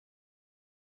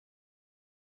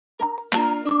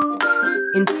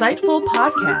Insightful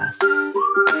podcasts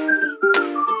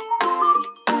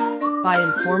by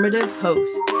informative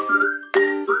hosts.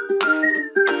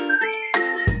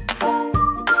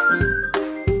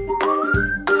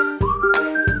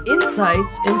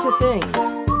 Insights into Things,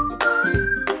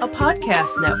 a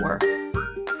podcast network.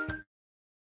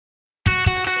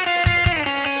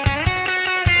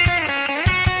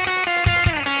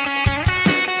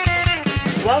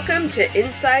 Welcome to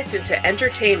Insights into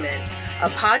Entertainment, a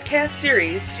podcast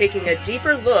series taking a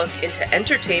deeper look into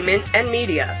entertainment and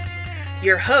media.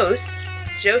 Your hosts,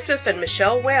 Joseph and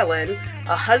Michelle Whalen,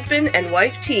 a husband and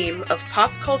wife team of pop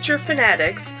culture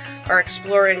fanatics, are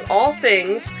exploring all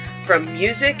things from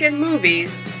music and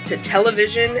movies to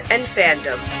television and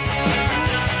fandom.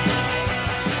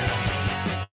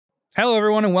 Hello,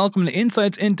 everyone, and welcome to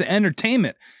Insights into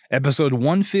Entertainment, episode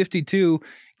 152,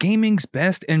 Gaming's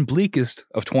Best and Bleakest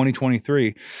of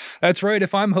 2023. That's right,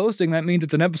 if I'm hosting, that means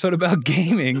it's an episode about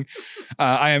gaming.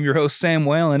 I am your host, Sam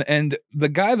Whalen, and the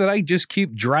guy that I just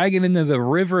keep dragging into the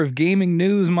river of gaming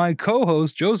news, my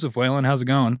co-host, Joseph Whalen. How's it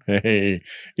going? Hey,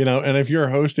 and if you're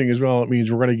hosting as well, it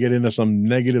means we're going to get into some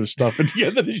negative stuff at the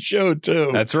end of the show, too.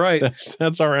 That's right.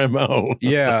 That's our MO.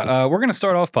 Yeah, we're going to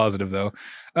start off positive, though.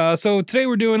 So today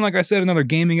we're doing, like I said, another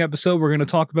gaming episode. We're going to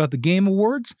talk about the Game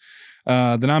Awards.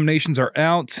 The nominations are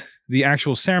out. The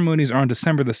actual ceremonies are on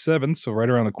December the 7th, so right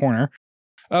around the corner.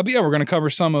 But yeah, we're going to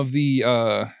cover some of the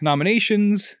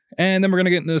nominations, and then we're going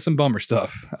to get into some bummer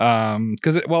stuff.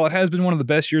 Because while it has been one of the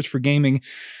best years for gaming,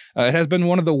 it has been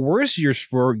one of the worst years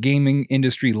for gaming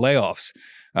industry layoffs.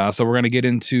 So we're going to get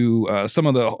into some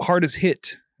of the hardest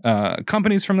hit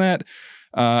companies from that,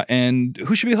 and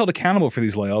who should be held accountable for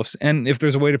these layoffs, and if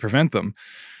there's a way to prevent them.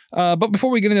 But before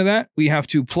we get into that, we have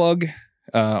to plug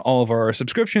all of our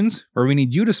subscriptions, or we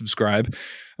need you to subscribe.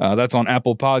 That's on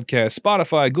Apple Podcasts,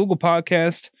 Spotify, Google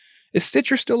Podcast. Is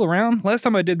Stitcher still around? Last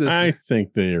time I did this, I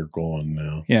think they are gone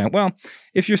now. Yeah, well,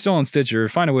 if you're still on Stitcher,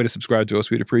 find a way to subscribe to us.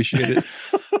 We'd appreciate it.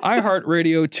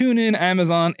 iHeartRadio, TuneIn,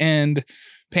 Amazon, and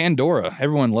Pandora.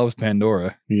 Everyone loves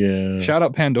Pandora. Yeah. Shout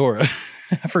out Pandora.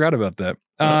 I forgot about that.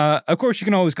 Of course, you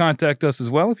can always contact us as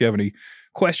well if you have any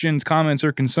questions, comments,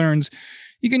 or concerns.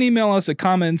 You can email us at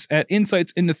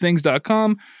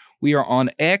comments@insightsintothings.com. We are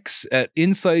on X at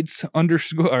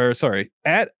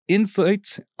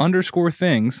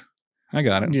insights_things. I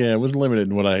got it. Yeah, it was limited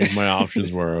in what my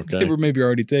options were. Okay. They were maybe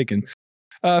already taken.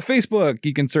 Facebook,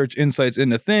 you can search Insights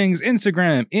Into Things.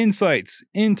 Instagram, Insights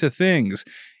Into Things.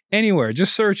 Anywhere,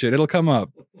 just search it. It'll come up.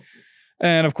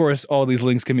 And of course, all these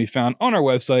links can be found on our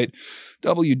website,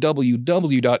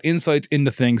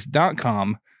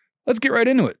 www.insightsintothings.com. Let's get right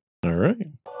into it. All right.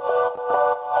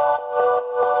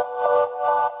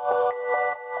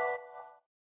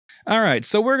 All right,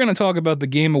 so we're going to talk about the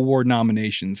Game Award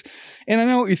nominations. And I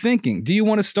know what you're thinking. Do you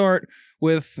want to start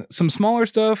with some smaller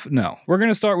stuff? No, we're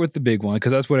going to start with the big one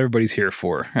because that's what everybody's here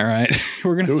for. All right,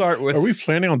 we're going to start with. Are we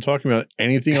planning on talking about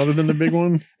anything other than the big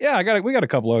one? Yeah, we got a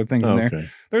couple other things in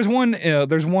there. There's one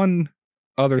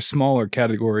other smaller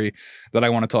category that I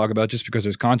want to talk about just because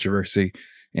there's controversy,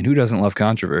 and who doesn't love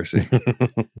controversy?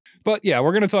 But yeah,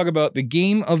 we're going to talk about the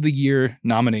Game of the Year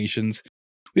nominations.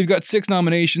 We've got 6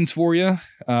 nominations for you.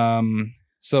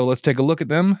 So let's take a look at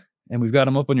them, and we've got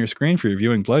them up on your screen for your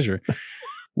viewing pleasure.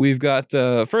 We've got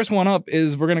first one up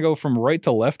is we're going to go from right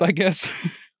to left, I guess.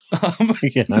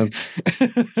 Yeah,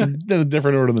 it's in a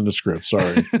different order than the script.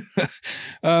 Sorry.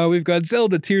 We've got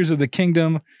Zelda Tears of the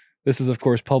Kingdom. This is, of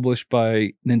course, published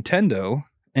by Nintendo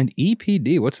and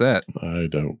EPD. What's that? I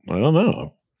don't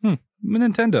know.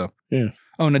 Nintendo. Yeah.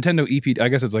 Oh, Nintendo EPD. I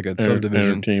guess it's like a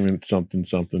subdivision. Entertainment something.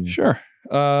 Sure.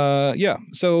 Yeah.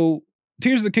 So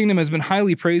Tears of the Kingdom has been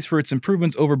highly praised for its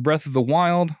improvements over Breath of the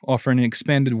Wild, offering an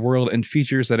expanded world and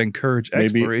features that encourage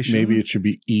exploration. Maybe it should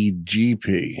be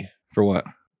EGP. For what?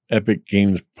 Epic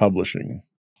Games Publishing.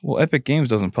 Well, Epic Games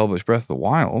doesn't publish Breath of the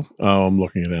Wild. Oh, I'm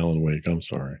looking at Alan Wake. I'm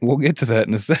sorry. We'll get to that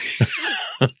in a second.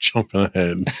 I'm jumping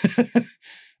ahead.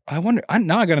 I wonder,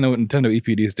 now I got to know what Nintendo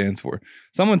EPD stands for.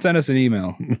 Someone send us an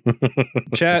email.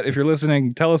 Chat, if you're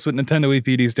listening, tell us what Nintendo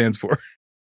EPD stands for.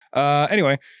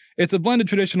 Anyway, it's a blend of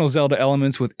traditional Zelda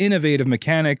elements with innovative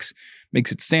mechanics,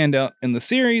 makes it stand out in the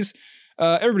series.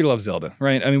 Everybody loves Zelda,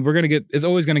 right? I mean, it's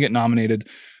always going to get nominated.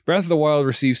 Breath of the Wild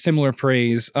received similar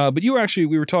praise, but we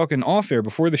were talking off air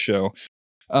before the show.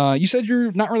 You said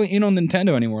you're not really in on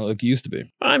Nintendo anymore like you used to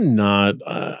be. I'm not.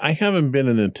 I haven't been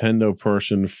a Nintendo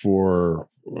person for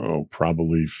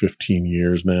probably 15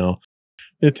 years now.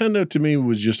 Nintendo to me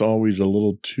was just always a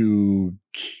little too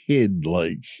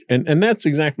kid-like. And that's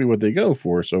exactly what they go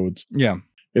for. So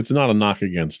it's not a knock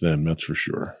against them, that's for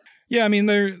sure. Yeah, I mean,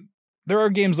 there are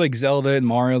games like Zelda and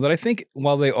Mario that I think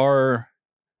while they are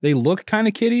they look kind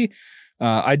of kiddie.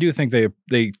 I do think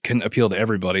they can appeal to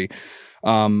everybody.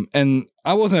 And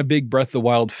I wasn't a big Breath of the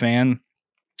Wild fan.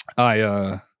 I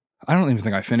don't even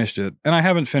think I finished it, and I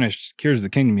haven't finished Tears of the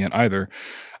Kingdom yet either.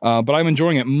 But I'm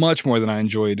enjoying it much more than I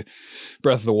enjoyed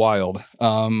Breath of the Wild.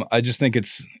 I just think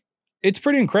it's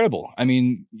pretty incredible. I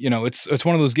mean, it's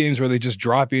one of those games where they just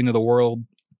drop you into the world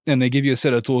and they give you a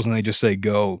set of tools and they just say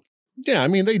go. Yeah, I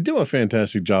mean, they do a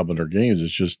fantastic job in their games.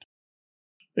 It's just,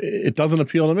 it doesn't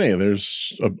appeal to me.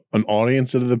 There's an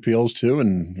audience that it appeals to,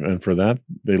 and for that,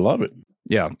 they love it.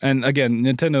 Yeah, and again,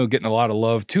 Nintendo getting a lot of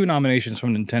love. 2 nominations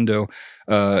from Nintendo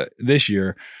this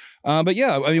year. But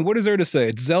yeah, I mean, what is there to say?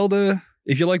 It's Zelda.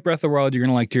 If you like Breath of the Wild, you're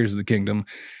going to like Tears of the Kingdom.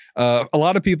 A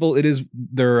lot of people, it is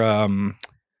their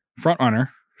front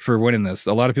runner for winning this.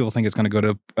 A lot of people think it's going to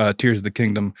go to Tears of the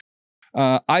Kingdom.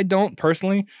 I don't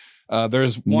personally.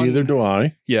 There's one. Neither do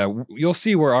I. Yeah, you'll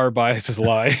see where our biases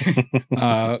lie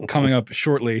coming up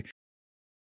shortly.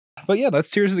 But yeah, that's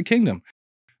Tears of the Kingdom.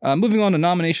 Moving on to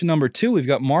nomination number 2, we've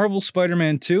got Marvel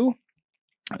Spider-Man 2.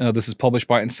 This is published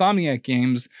by Insomniac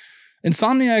Games.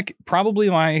 Insomniac, probably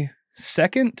my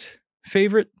second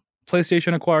favorite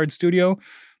PlayStation-acquired studio,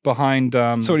 behind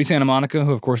Sony Santa Monica,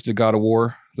 who of course did God of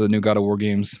War, the new God of War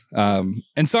games.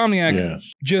 Insomniac,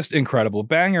 yes. Just incredible.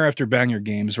 Banger after banger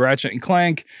games. Ratchet and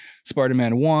Clank,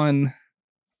 Spider-Man 1,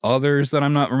 others that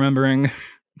I'm not remembering.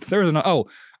 There was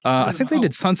I think they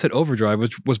did Sunset Overdrive,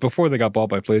 which was before they got bought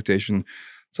by PlayStation.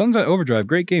 Sunset Overdrive,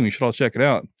 great game. You should all check it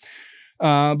out.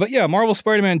 But yeah, Marvel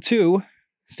Spider-Man 2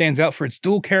 stands out for its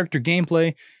dual character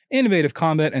gameplay, innovative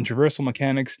combat and traversal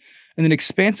mechanics, and an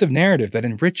expansive narrative that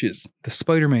enriches the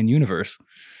Spider-Man universe.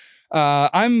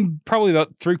 I'm probably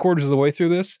about 3/4 of the way through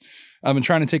this. I've been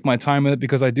trying to take my time with it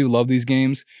because I do love these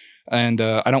games, and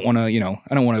I don't want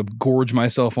to gorge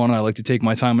myself on it. I like to take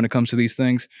my time when it comes to these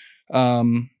things.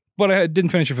 But I didn't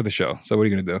finish it for the show, so what are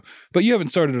you going to do? But you haven't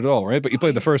started at all, right? But you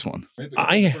played the first one.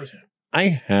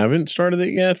 I haven't started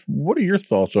it yet. What are your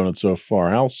thoughts on it so far?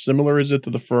 How similar is it to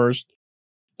the first?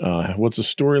 What's the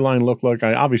storyline look like?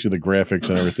 Obviously, the graphics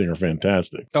and everything are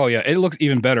fantastic. Oh, yeah. It looks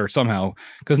even better somehow,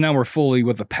 because now we're fully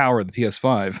with the power of the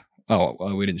PS5. Oh,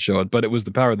 well, we didn't show it, but it was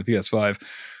the power of the PS5.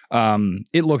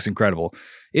 It looks incredible.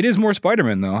 It is more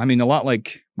Spider-Man, though. I mean, a lot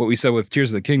like what we said with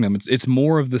Tears of the Kingdom. It's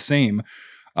more of the same.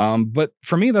 But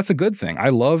for me, that's a good thing. I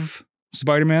love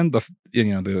Spider-Man,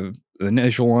 the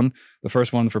initial one, the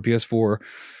first one for PS4.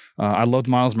 I loved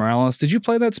Miles Morales. Did you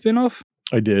play that spin-off?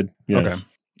 I did, yes. Okay.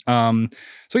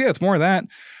 So yeah, it's more of that.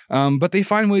 But they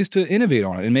find ways to innovate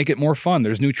on it and make it more fun.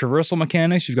 There's new traversal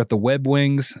mechanics. You've got the web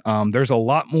wings. There's a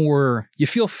lot more. You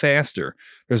feel faster.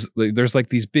 There's like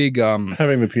these big.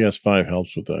 Having the PS5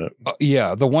 helps with that.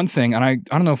 Yeah, the one thing, and I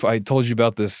don't know if I told you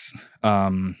about this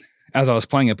as I was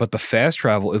playing it, but the fast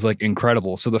travel is like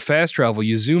incredible. So the fast travel,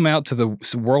 you zoom out to the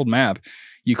world map,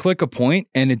 you click a point,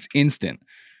 and it's instant.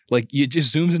 Like it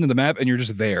just zooms into the map, and you're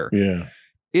just there. Yeah.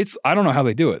 I don't know how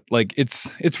they do it. Like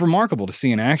it's remarkable to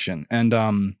see in action.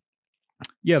 And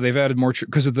yeah, they've added more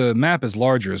because the map is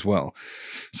larger as well.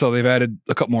 So they've added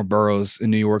a couple more boroughs in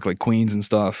New York, like Queens and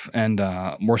stuff, and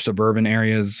more suburban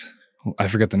areas. I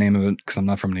forget the name of it because I'm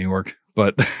not from New York,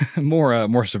 but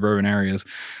more suburban areas.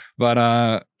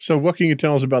 But so what can you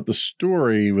tell us about the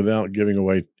story without giving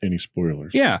away any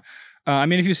spoilers? Yeah. I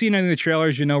mean, if you've seen any of the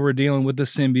trailers, you know we're dealing with the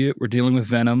symbiote. We're dealing with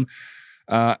Venom.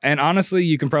 And honestly,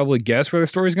 you can probably guess where the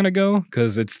story's going to go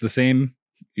because it's the same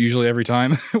usually every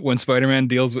time when Spider-Man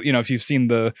deals with, if you've seen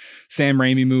the Sam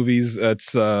Raimi movies,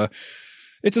 it's a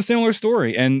similar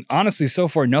story. And honestly, so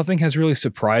far, nothing has really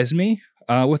surprised me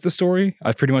with the story.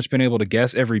 I've pretty much been able to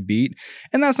guess every beat.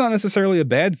 And that's not necessarily a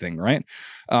bad thing, right?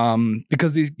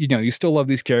 Because these, you still love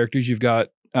these characters. You've got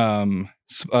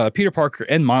Peter Parker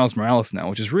and Miles Morales now,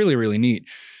 which is really, really neat.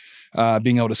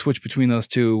 Being able to switch between those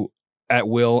two at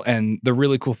will. And the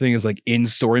really cool thing is like in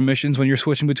story missions when you're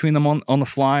switching between them on the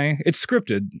fly. It's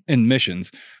scripted in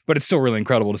missions, but it's still really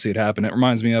incredible to see it happen. It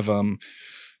reminds me of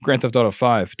Grand Theft Auto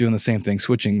 5 doing the same thing,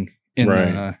 switching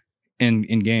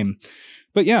in game.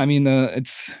 But yeah, I mean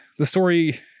it's the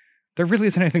story. There really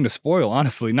isn't anything to spoil,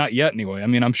 honestly, not yet anyway. I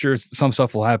mean, I'm sure some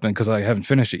stuff will happen because I haven't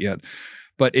finished it yet.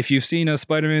 But if you've seen a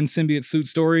Spider-Man symbiote suit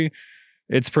story,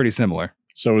 it's pretty similar.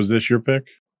 So is this your pick?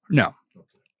 No,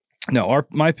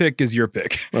 my pick is your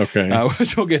pick. Okay.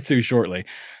 Which we'll get to shortly.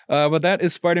 But that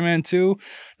is Spider-Man 2.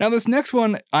 Now, this next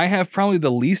one, I have probably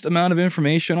the least amount of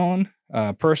information on,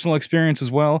 personal experience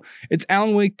as well. It's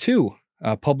Alan Wake 2,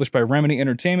 published by Remedy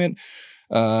Entertainment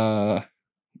and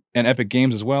Epic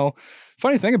Games as well.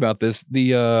 Funny thing about this,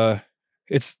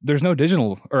 there's no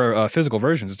digital or physical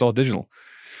versions. It's all digital.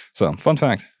 So, fun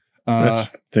fact. I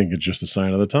think it's just a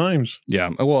sign of the times. Yeah,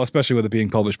 well, especially with it being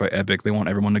published by Epic, they want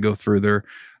everyone to go through their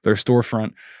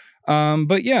storefront.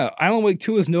 But yeah, Alan Wake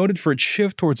 2 is noted for its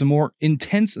shift towards a more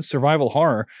intense survival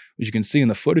horror, which you can see in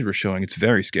the footage we're showing. It's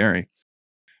very scary.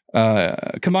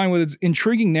 Combined with its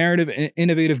intriguing narrative and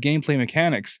innovative gameplay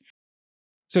mechanics.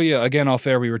 So yeah, again, off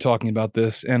air, we were talking about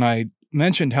this, and I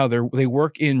mentioned how they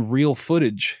work in real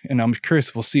footage, and I'm curious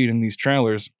if we'll see it in these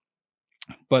trailers.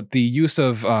 But the use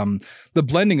of the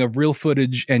blending of real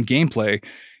footage and gameplay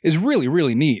is really,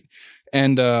 really neat.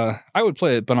 And I would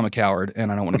play it, but I'm a coward,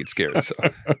 and I don't want to get scared. So,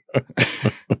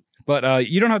 but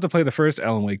you don't have to play the first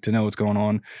Alan Wake to know what's going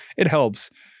on. It helps.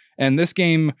 And this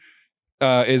game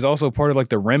is also part of like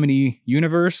the Remedy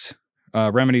universe.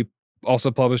 Remedy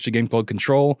also published a game called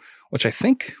Control, which I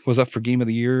think was up for Game of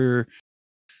the Year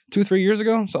 2-3 years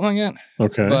ago, something like that.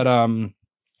 Okay. But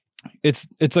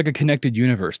it's like a connected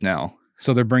universe now.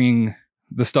 So they're bringing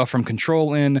the stuff from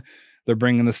Control in, they're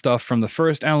bringing the stuff from the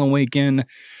first Alan Wake in,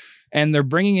 and they're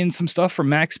bringing in some stuff from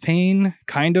Max Payne,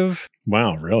 kind of.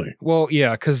 Wow, really? Well,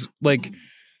 yeah, because like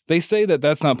they say that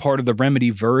that's not part of the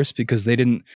Remedy verse because they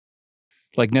didn't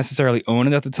like necessarily own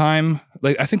it at the time.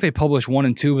 Like I think they published 1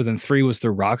 and 2, but then 3 was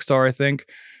through Rockstar, I think.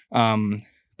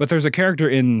 But there's a character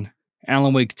in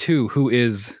Alan Wake 2 who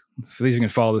is, for these you can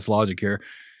follow this logic here,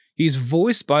 he's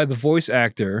voiced by the voice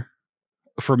actor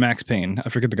for Max Payne. I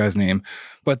forget the guy's name,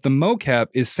 but the mocap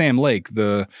is Sam Lake,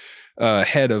 the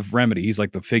head of Remedy. He's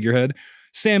like the figurehead.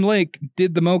 Sam Lake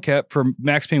did the mocap for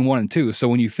Max Payne 1 and 2. So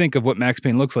when you think of what Max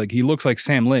Payne looks like, he looks like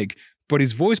Sam Lake, but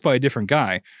he's voiced by a different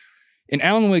guy. In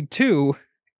Alan Wake 2,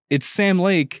 it's Sam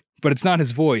Lake, but it's not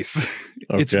his voice.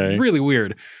 Okay. It's really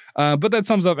weird. But that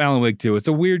sums up Alan Wake 2. It's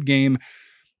a weird game.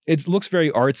 It looks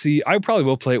very artsy. I probably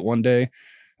will play it one day.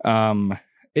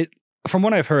 From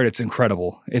what I've heard, it's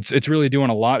incredible. It's really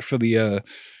doing a lot for the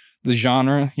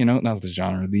genre, not the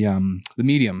genre, the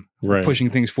medium, right, pushing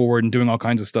things forward and doing all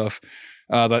kinds of stuff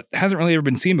that hasn't really ever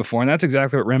been seen before, and that's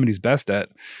exactly what Remedy's best at.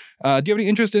 Do you have any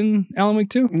interest in Alan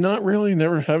Wake 2? Not really.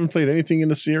 Haven't played anything in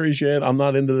the series yet. I'm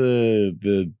not into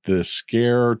the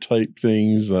scare type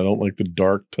things. I don't like the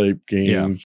dark type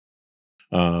games.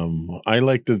 Yeah. I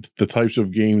like the types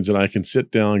of games that I can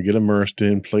sit down, get immersed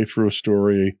in, play through a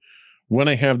story when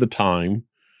I have the time.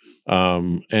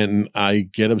 And I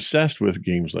get obsessed with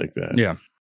games like that. Yeah.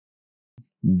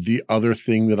 The other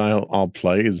thing that I'll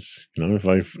play is,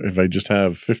 if I just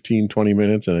have 15, 20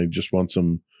 minutes and I just want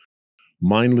some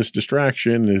mindless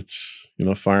distraction, it's,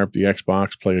 fire up the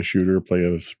Xbox, play a shooter, play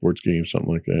a sports game,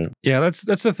 something like that. Yeah,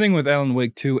 that's the thing with Alan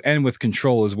Wake 2 and with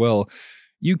Control as well.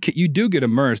 You do get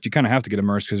immersed. You kind of have to get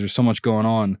immersed because there's so much going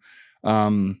on.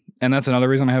 And that's another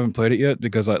reason I haven't played it yet,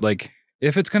 because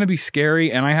if it's going to be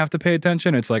scary and I have to pay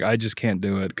attention, it's like I just can't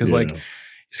do it. Because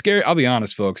scary, I'll be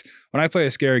honest, folks, when I play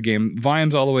a scary game,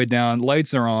 volume's all the way down,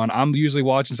 lights are on, I'm usually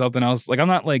watching something else. Like I'm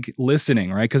not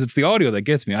listening, right? Because it's the audio that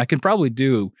gets me. I can probably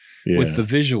do with the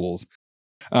visuals.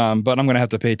 But I'm going to have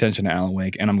to pay attention to Alan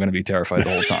Wake, and I'm going to be terrified the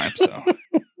whole time.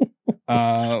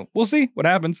 So we'll see what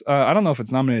happens. I don't know if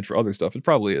it's nominated for other stuff. It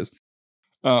probably is.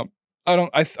 I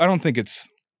don't think it's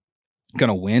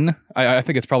gonna win. I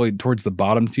think it's probably towards the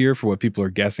bottom tier for what people are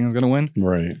guessing is gonna win.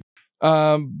 Right.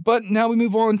 But now we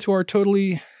move on to our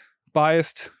totally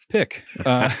biased pick.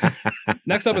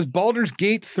 Next up is Baldur's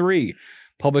Gate 3,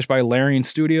 published by Larian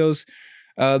Studios.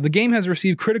 The game has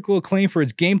received critical acclaim for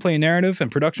its gameplay narrative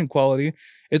and production quality.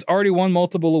 It's already won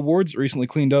multiple awards, recently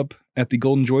cleaned up at the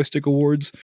Golden Joystick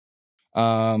Awards.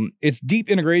 Its deep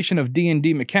integration of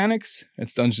D&D mechanics,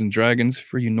 it's Dungeons & Dragons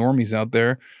for you normies out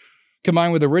there,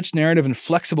 combined with a rich narrative and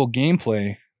flexible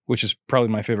gameplay, which is probably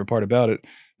my favorite part about it,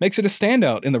 makes it a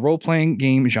standout in the role-playing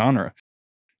game genre.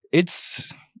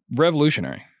 It's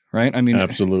revolutionary, right? I mean,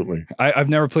 absolutely. I've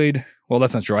never played, well,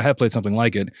 that's not true. I have played something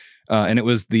like it, and it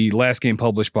was the last game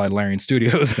published by Larian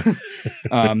Studios,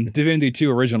 Divinity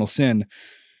 2 Original Sin,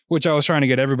 which I was trying to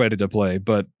get everybody to play,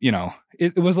 but,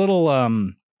 it was a little,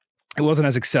 it wasn't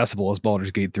as accessible as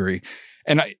Baldur's Gate 3.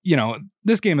 And,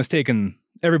 this game has taken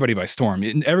everybody by storm.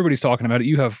 Everybody's talking about it.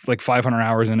 You have 500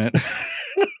 hours in it.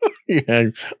 Yeah,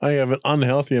 I have an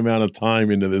unhealthy amount of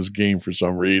time into this game for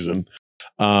some reason.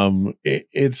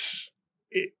 It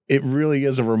really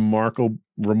is a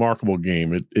remarkable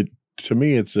game. It to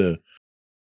me, it's a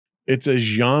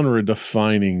genre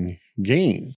defining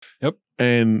game. Yep.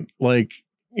 And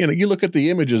you look at the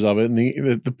images of it, and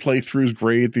the playthrough's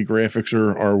great. The graphics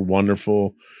are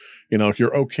wonderful. If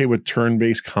you're okay with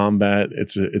turn-based combat,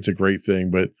 it's a great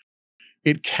thing. But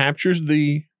it captures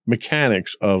the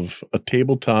mechanics of a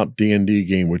tabletop D&D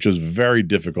game, which is very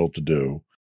difficult to do.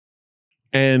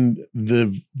 And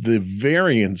the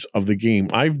variance of the game.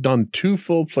 I've done 2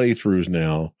 full playthroughs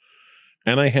now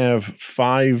and I have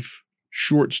 5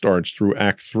 short starts through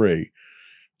Act 3.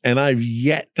 And I've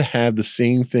yet to have the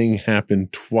same thing happen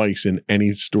twice in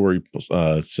any story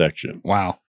section.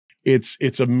 Wow.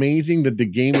 It's amazing that the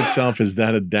game itself is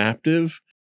that adaptive,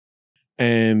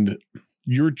 and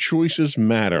your choices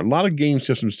matter. A lot of game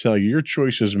systems tell you your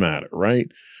choices matter, right?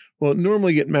 Well,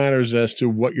 normally it matters as to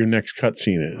what your next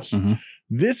cutscene is. Mm-hmm.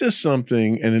 This is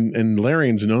something, and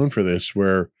Larian's known for this,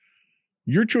 where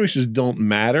your choices don't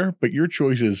matter, but your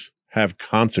choices have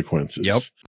consequences. Yep.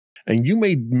 And you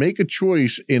may make a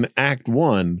choice in Act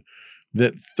 1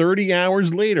 that 30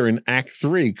 hours later in Act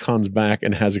 3 comes back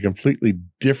and has a completely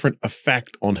different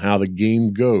effect on how the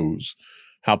game goes,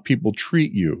 how people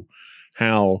treat you,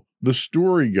 how the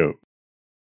story goes.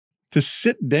 To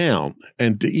sit down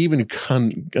and to even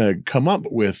come up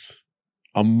with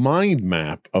a mind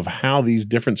map of how these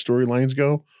different storylines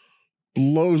go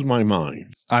blows my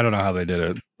mind. I don't know how they did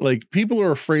it. Like, people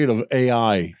are afraid of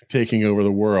AI taking over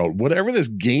the world. Whatever this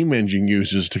game engine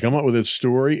uses to come up with its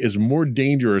story is more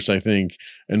dangerous, I think,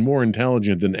 and more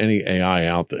intelligent than any AI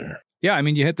out there. Yeah, I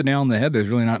mean, you hit the nail on the head. There's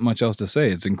really not much else to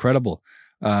say. It's incredible.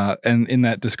 And in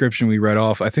that description we read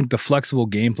off, I think the flexible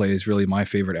gameplay is really my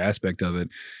favorite aspect of it.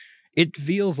 It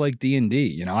feels like D&D.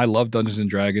 You know, I love Dungeons and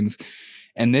Dragons,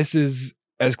 and this is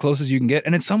as close as you can get.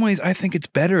 And in some ways, I think it's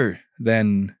better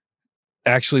than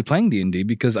actually playing D&D,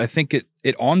 because I think it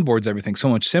onboards everything so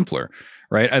much simpler,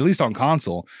 right? At least on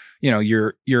console, you know,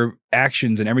 your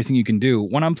actions and everything you can do.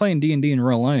 When I'm playing D&D in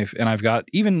real life, and I've got,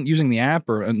 even using the app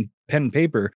or pen and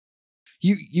paper,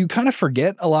 you kind of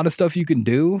forget a lot of stuff you can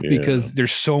do because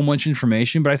there's so much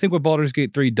information. But I think what Baldur's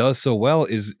Gate 3 does so well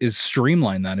is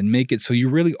streamline that and make it so you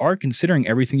really are considering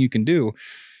everything you can do,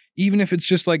 even if it's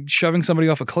just like shoving somebody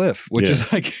off a cliff, which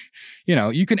is like, you know,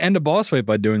 you can end a boss fight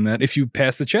by doing that if you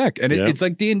pass the check. And it's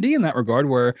like D&D in that regard,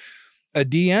 where a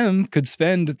DM could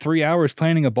spend 3 hours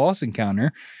planning a boss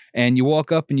encounter, and you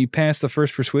walk up and you pass the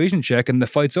first persuasion check and the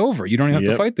fight's over. You don't even have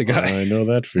to fight the guy. I know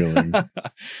that feeling.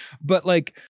 But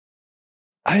like,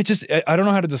 I don't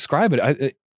know how to describe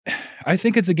it. I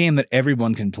think it's a game that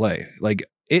everyone can play. Like,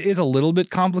 it is a little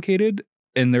bit complicated,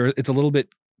 and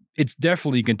it's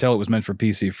definitely, you can tell it was meant for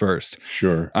PC first.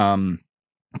 Sure.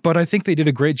 But I think they did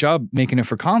a great job making it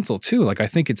for console too. Like, I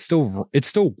think it still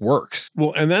works.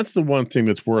 Well, and that's the one thing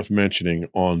that's worth mentioning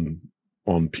on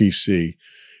PC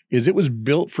is it was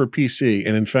built for PC.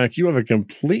 And in fact, you have a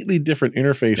completely different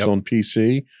interface on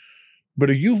PC. But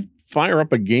if you fire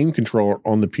up a game controller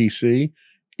on the PC,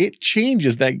 it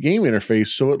changes that game interface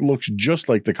so it looks just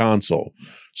like the console.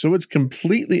 So it's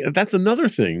completely, that's another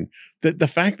thing, that the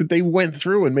fact that they went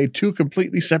through and made 2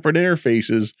 completely separate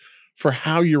interfaces for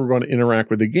how you were going to interact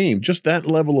with the game, just that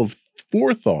level of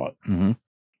forethought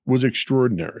was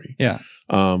extraordinary. Yeah.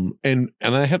 And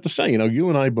I have to say, you know, you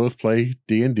and I both play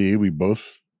D&D. We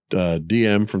both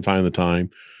DM from time to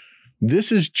time. This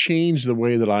has changed the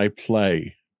way that I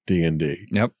play D&D.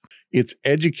 Yep. It's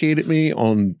educated me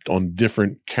on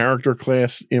different character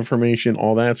class information,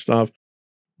 all that stuff.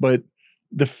 But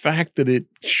the fact that it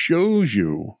shows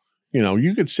you, you know,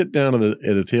 you could sit down at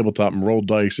a tabletop and roll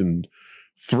dice and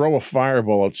throw a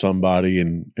fireball at somebody,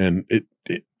 and it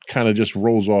kind of just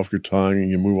rolls off your tongue and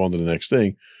you move on to the next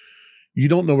thing. You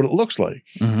don't know what it looks like.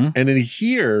 And in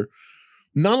here,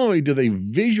 not only do they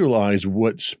visualize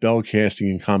what spellcasting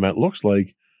and combat looks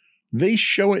like, they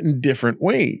show it in different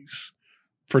ways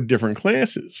for different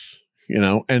classes, you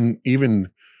know. And even,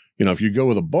 you know, if you go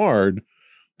with a bard,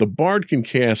 the bard can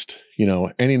cast, you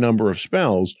know, any number of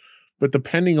spells, but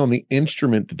depending on the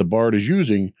instrument that the bard is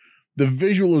using, the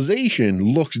visualization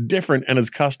looks different and is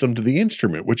custom to the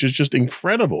instrument, which is just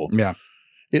incredible. Yeah.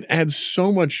 It adds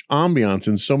so much ambiance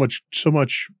and so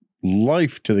much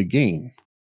life to the game.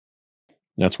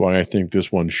 That's why I think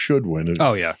this one should win.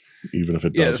 Oh yeah. Even if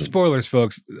it doesn't. Yeah, spoilers,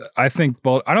 folks. I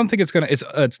don't think it's gonna.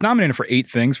 It's nominated for 8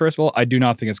 things. First of all, I do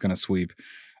not think it's gonna sweep.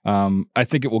 I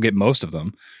think it will get most of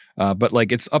them. But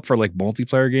like, it's up for like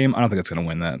multiplayer game. I don't think it's gonna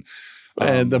win that.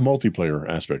 And the multiplayer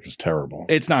aspect is terrible.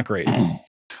 It's not great.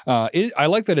 I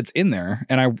like that it's in there,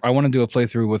 and I want to do a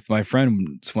playthrough with my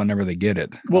friends whenever they get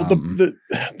it. Well, the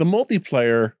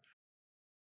multiplayer.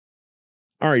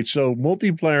 All right, so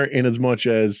multiplayer in as much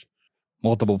as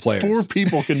multiple players. 4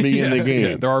 people can be in the game.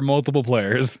 Yeah, there are multiple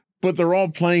players. But they're all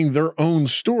playing their own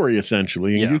story,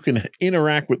 essentially, and you can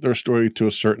interact with their story to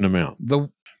a certain amount.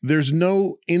 There's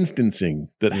no instancing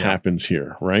that happens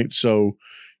here, right? So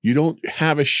you don't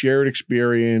have a shared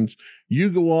experience. You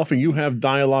go off and you have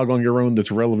dialogue on your own that's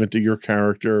relevant to your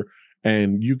character,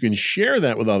 and you can share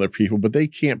that with other people, but they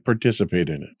can't participate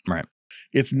in it. Right.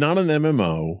 It's not an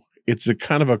MMO. It's a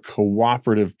kind of a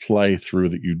cooperative play through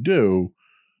that you do.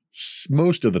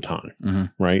 most of the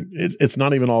time, right? It's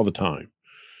not even all the time.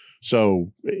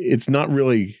 So it's not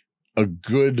really a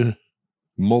good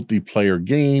multiplayer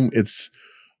game. It's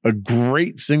a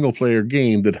great single player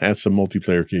game that has some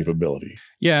multiplayer capability.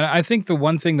 Yeah, and I think the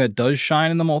one thing that does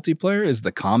shine in the multiplayer is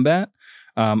the combat.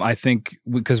 I think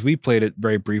because we played it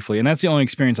very briefly, and that's the only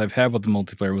experience I've had with the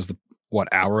multiplayer was the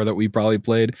hour that we probably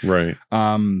played. Right.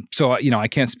 So, I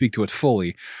can't speak to it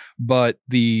fully, but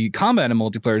the combat in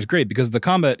multiplayer is great because the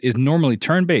combat is normally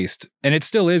turn-based, and it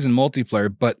still is in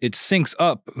multiplayer, but it syncs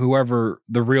up whoever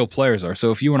the real players are.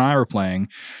 So if you and I were playing,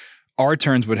 our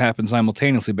turns would happen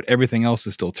simultaneously, but everything else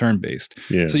is still turn-based.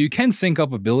 Yeah. So you can sync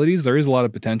up abilities. There is a lot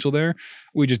of potential there.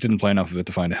 We just didn't play enough of it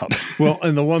to find out. Well,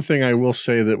 and the one thing I will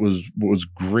say that was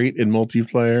great in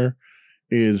multiplayer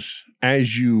is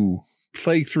as you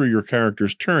play through your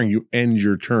character's turn, you end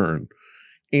your turn.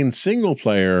 In single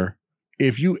player,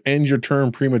 if you end your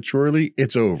turn prematurely,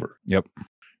 it's over. Yep.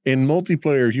 In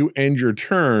multiplayer, if you end your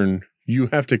turn, you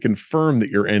have to confirm that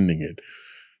you're ending it.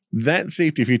 That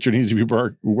safety feature needs to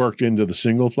be worked into the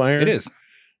single player. It is.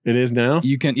 It is now?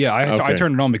 You can, I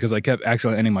turned it on because I kept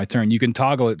accidentally ending my turn. You can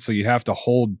toggle it so you have to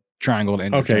hold triangle to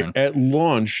end your turn. At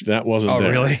launch, that wasn't there.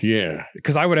 Oh, really? Yeah.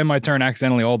 Because I would end my turn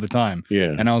accidentally all the time.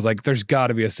 Yeah. And I was like, there's got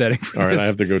to be a setting for all right, this. I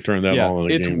have to go turn that on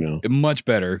in the game now. It's much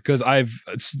better because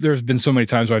there's been so many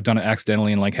times where I've done it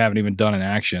accidentally and like haven't even done an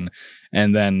action.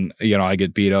 And then, I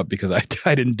get beat up because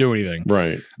I didn't do anything.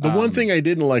 Right. The one thing I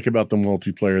didn't like about the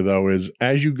multiplayer, though, is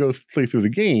as you go play through the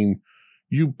game,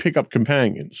 you pick up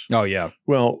companions. Oh, yeah.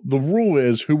 Well, the rule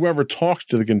is whoever talks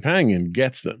to the companion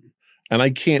gets them. And I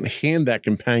can't hand that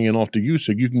companion off to you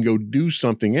so you can go do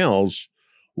something else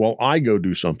while I go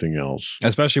do something else.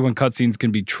 Especially when cutscenes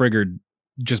can be triggered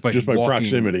just by walking.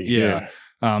 Proximity. Yeah.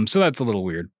 So that's a little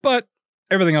weird. But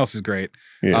everything else is great.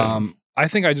 Yeah. I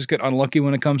think I just get unlucky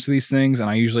when it comes to these things, and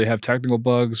I usually have technical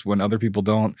bugs when other people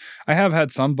don't. I have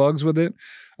had some bugs with it,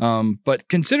 but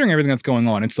considering everything that's going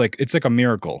on, it's like a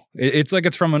miracle. It's like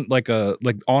it's from like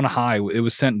on high. It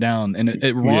was sent down, and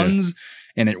it runs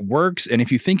and it works. And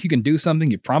if you think you can do something,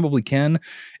 you probably can.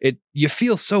 You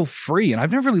feel so free, and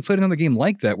I've never really played another game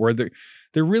like that where there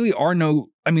really are no.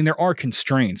 I mean, there are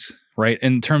constraints, right?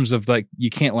 In terms of like you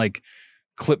can't like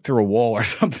clip through a wall or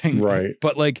something, right?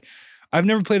 But like. I've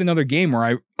never played another game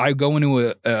where I go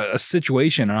into a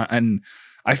situation and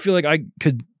I feel like I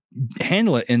could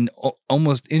handle it in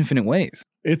almost infinite ways.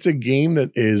 It's a game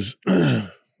that is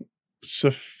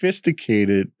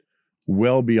sophisticated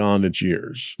well beyond its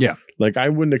years. Yeah. Like I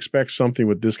wouldn't expect something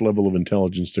with this level of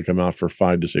intelligence to come out for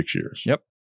 5 to 6 years. Yep.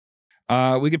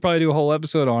 We could probably do a whole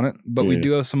episode on it, but we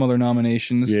do have some other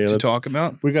nominations to talk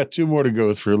about. We got 2 more to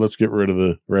go through. Let's get rid of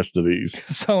the rest of these.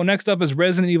 So next up is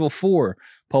Resident Evil 4,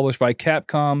 published by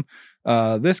Capcom.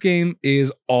 This game is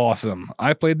awesome.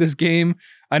 I played this game.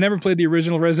 I never played the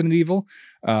original Resident Evil,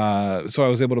 so I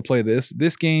was able to play this.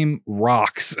 This game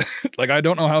rocks. Like, I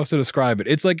don't know how else to describe it.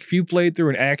 It's like if you played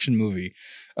through an action movie,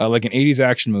 like an 80s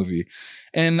action movie.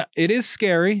 And it is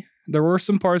scary. There were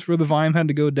some parts where the volume had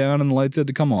to go down and the lights had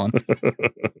to come on.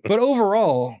 But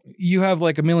overall, you have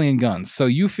like a million guns. So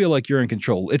you feel like you're in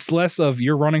control. It's less of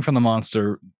you're running from the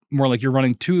monster, more like you're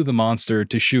running to the monster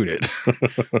to shoot it.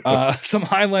 Some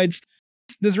highlights.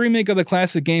 This remake of the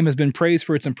classic game has been praised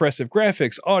for its impressive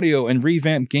graphics, audio, and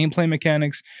revamped gameplay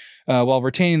mechanics, while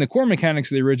retaining the core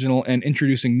mechanics of the original and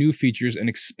introducing new features and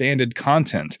expanded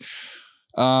content.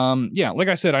 Like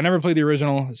I said, I never played the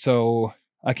original, so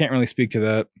I can't really speak to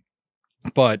that.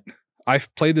 But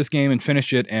I've played this game and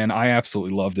finished it, and I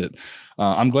absolutely loved it.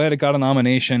 I'm glad it got a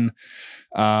nomination.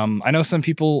 I know some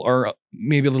people are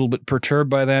maybe a little bit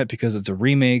perturbed by that because it's a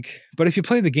remake. But if you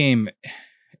play the game,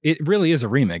 it really is a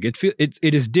remake. It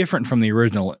is different from the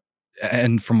original,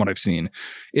 and from what I've seen,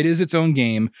 it is its own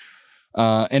game,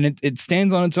 and it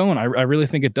stands on its own. I really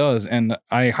think it does, and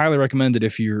I highly recommend it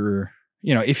if you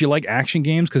like action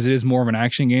games, because it is more of an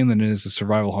action game than it is a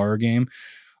survival horror game.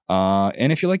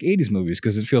 And if you like 80s movies,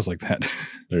 because it feels like that.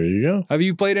 There you go. Have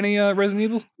you played any Resident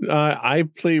Evil? I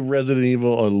played Resident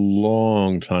Evil a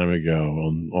long time ago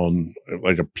on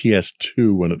like a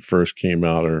PS2 when it first came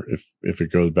out, or if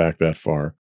it goes back that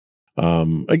far.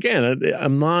 Again,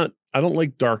 I don't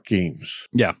like dark games.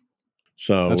 Yeah.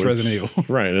 So that's Resident Evil.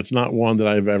 Right. It's not one that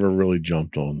I've ever really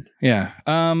jumped on. Yeah.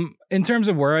 In terms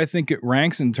of where I think it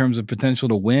ranks in terms of potential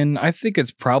to win, I think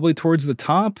it's probably towards the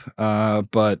top.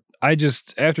 But I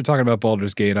just, after talking about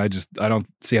Baldur's Gate, I don't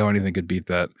see how anything could beat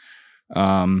that.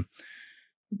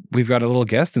 We've got a little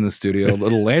guest in the studio. A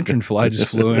little lanternfly just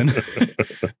flew in.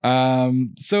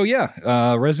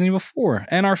 Resident Evil 4.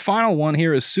 And our final one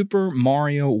here is Super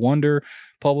Mario Wonder,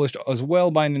 published as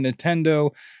well by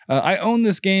Nintendo. I own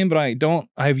this game, but I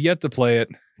have yet to play it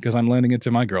because I'm lending it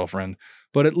to my girlfriend.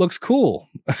 But it looks cool.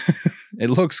 It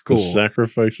looks cool. The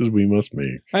sacrifices we must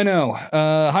make. I know.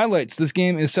 Highlights. This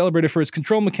game is celebrated for its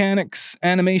control mechanics,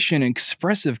 animation,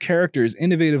 expressive characters,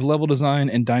 innovative level design,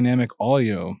 and dynamic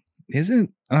audio. Is it?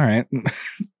 All right.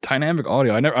 Dynamic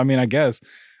audio. I guess.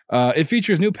 It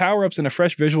features new power-ups and a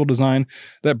fresh visual design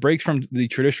that breaks from the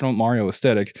traditional Mario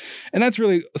aesthetic. And that's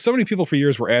really, so many people for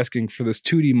years were asking for these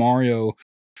 2D Mario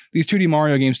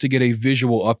games to get a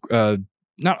visual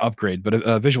not upgrade, but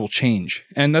a visual change.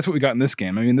 And that's what we got in this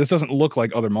game. I mean, this doesn't look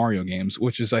like other Mario games,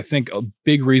 which is, I think, a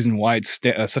big reason why it's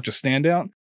such a standout.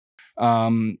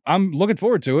 I'm looking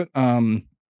forward to it.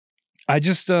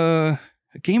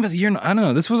 Game of the year, I don't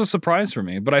know. This was a surprise for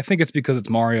me, but I think it's because it's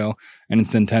Mario and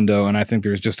it's Nintendo, and I think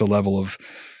there's just a level of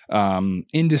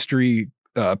industry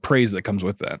praise that comes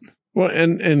with that. Well,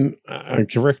 and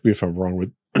correct me if I'm wrong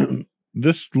with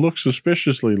this looks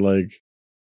suspiciously like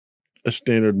a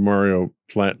standard Mario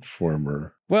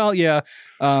platformer. Well, yeah.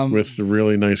 With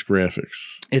really nice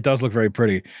graphics. It does look very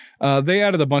pretty. They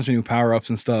added a bunch of new power-ups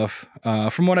and stuff.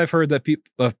 From what I've heard that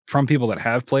from people that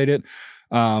have played it,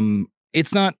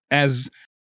 it's not as...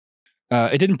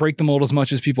 it didn't break the mold as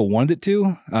much as people wanted it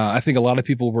to. I think a lot of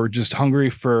people were just hungry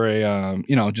for a,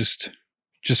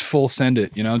 just full send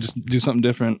it, just do something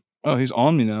different. Oh, he's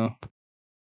on me now.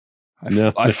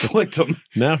 I flicked him.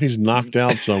 Now he's knocked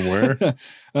out somewhere.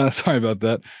 Sorry about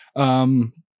that.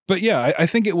 But yeah, I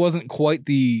think it wasn't quite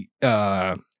the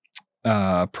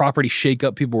property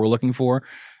shakeup people were looking for.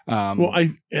 Well, I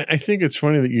think it's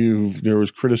funny that there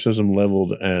was criticism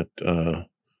leveled at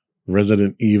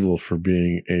Resident Evil for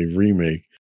being a remake.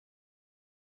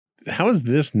 How is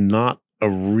this not a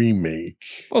remake?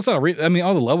 Well, it's not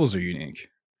all the levels are unique.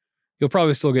 You'll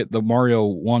probably still get the Mario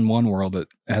 1-1 world that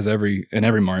has every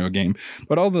Mario game,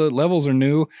 but all the levels are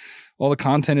new. All the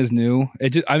content is new.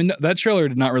 That trailer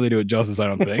did not really do it justice, I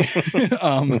don't think.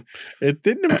 It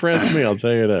didn't impress me, I'll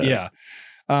tell you that. Yeah.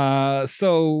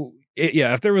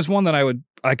 If there was one that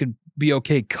I could be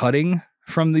okay cutting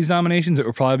from these nominations, it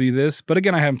would probably be this. But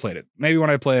again, I haven't played it. Maybe when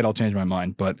I play it, I'll change my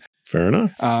mind. But fair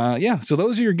enough. So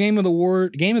those are your Game of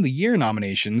the Year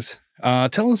nominations.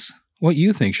 Tell us what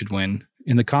you think should win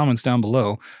in the comments down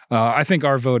below. I think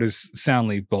our vote is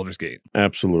soundly Baldur's Gate.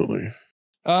 Absolutely.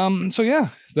 We have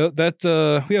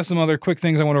some other quick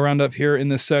things I want to round up here in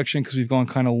this section because we've gone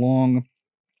kind of long.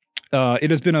 It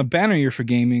has been a banner year for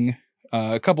gaming.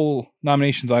 A couple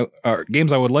nominations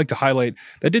games I would like to highlight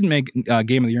that didn't make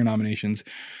Game of the Year nominations.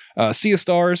 Sea of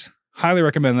Stars, highly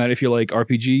recommend that if you like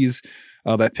RPGs,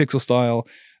 that pixel style.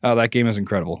 That game is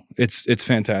incredible. It's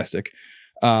fantastic.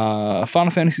 Final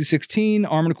Fantasy 16,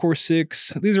 Armored Core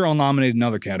 6. These are all nominated in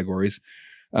other categories,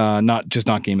 not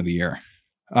Game of the Year.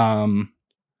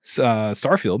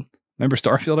 Starfield. Remember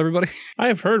Starfield, everybody? I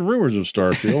have heard rumors of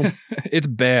Starfield. It's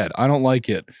bad. I don't like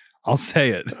it. I'll say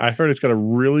it. I heard it's got a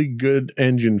really good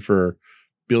engine for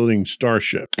building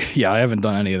Starship. Yeah, I haven't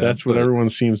done any of that. That's what everyone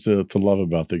seems to love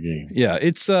about the game. Yeah,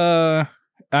 it's I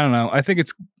don't know. I think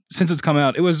since it's come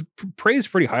out, it was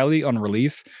praised pretty highly on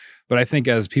release, but I think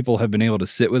as people have been able to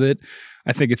sit with it,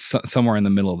 I think it's somewhere in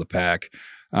the middle of the pack,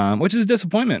 which is a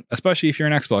disappointment, especially if you're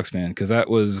an Xbox fan, because that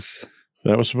was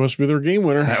supposed to be their game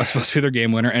winner. That was supposed to be their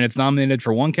game winner, and it's nominated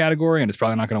for one category, and it's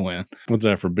probably not going to win. What's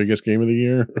that, for biggest game of the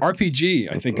year? RPG,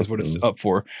 I think, is what it's up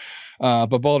for.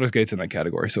 But Baldur's Gate's in that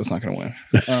category, so it's not going to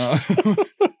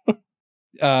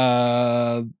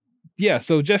win.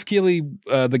 So Jeff Keighley,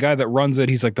 the guy that runs it,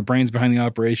 he's like the brains behind the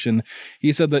operation.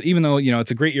 He said that even though, it's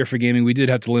a great year for gaming, we did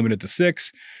have to limit it to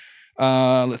 6.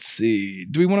 Let's see.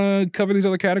 Do we want to cover these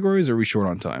other categories, or are we short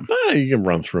on time? You can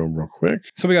run through them real quick.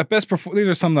 So we got these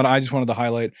are some that I just wanted to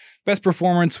highlight. Best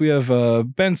performance, we have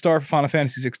Ben Starr for Final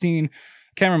Fantasy 16,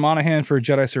 Cameron Monaghan for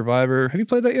Jedi Survivor. Have you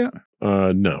played that yet?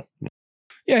 No.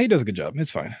 Yeah, he does a good job.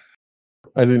 It's fine.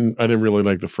 I didn't really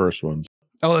like the first ones.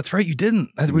 Oh, that's right. You didn't.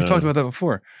 We've talked about that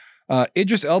before.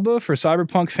 Idris Elba for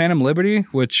Cyberpunk Phantom Liberty,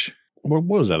 which... What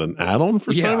was that, an add-on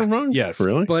for Cyberpunk? Yes.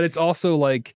 Really? But it's also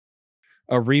like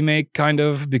a remake, kind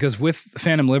of, because with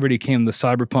Phantom Liberty came the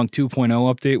Cyberpunk 2.0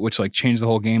 update, which like changed the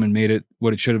whole game and made it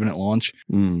what it should have been at launch,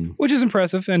 which is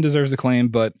impressive and deserves acclaim,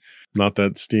 but... Not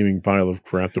that steaming pile of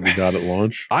crap that we got at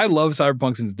launch. I love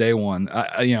Cyberpunk since day one.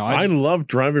 I love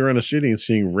driving around a city and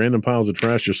seeing random piles of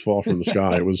trash just fall from the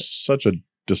sky. It was such a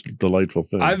just delightful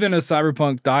thing. I've been a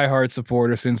Cyberpunk diehard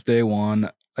supporter since day one.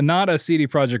 Not a CD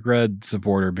Projekt Red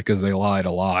supporter because they lied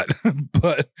a lot,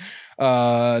 but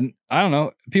I don't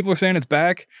know. People are saying it's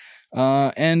back.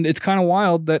 And it's kind of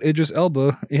wild that Idris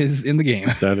Elba is in the game.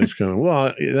 That is kind of,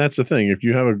 well, that's the thing. If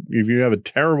you have a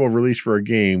terrible release for a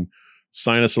game,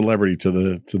 sign a celebrity to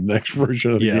the next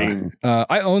version of the game.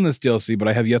 I own this DLC, but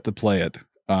I have yet to play it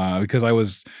because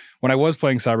when I was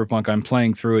playing Cyberpunk, I'm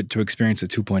playing through it to experience the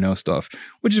 2.0 stuff,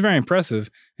 which is very impressive,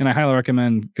 and I highly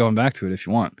recommend going back to it if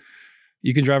you want.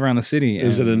 You can drive around the city.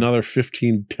 Is it another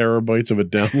 15 terabytes of a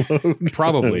download?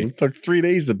 Probably. It took 3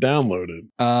 days to download it.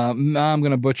 I'm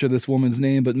going to butcher this woman's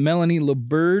name, but Melanie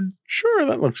LeBird. Sure,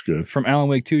 that looks good. From Alan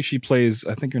Wake 2, she plays,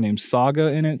 I think her name's Saga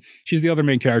in it. She's the other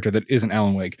main character that isn't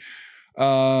Alan Wake.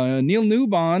 Neil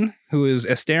Newbon, who is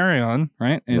Asterion,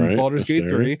 right? In Baldur's Gate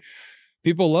 3.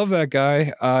 People love that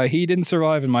guy. He didn't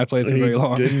survive in my playthrough very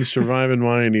long. Didn't survive in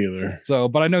mine either. So,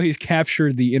 but I know he's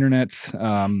captured the internet's.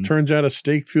 Turns out a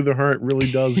stake through the heart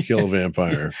really does kill a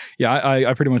vampire. Yeah,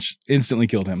 I pretty much instantly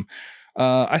killed him.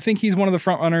 I think he's one of the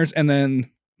front runners, and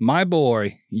then my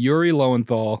boy Yuri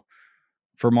Lowenthal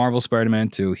for Marvel Spider-Man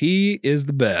 2. He is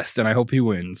the best, and I hope he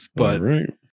wins. But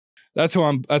that's who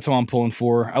I'm pulling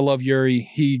for. I love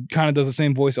Yuri. He kind of does the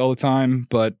same voice all the time,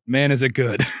 but man, is it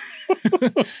good.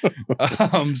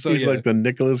 He's like the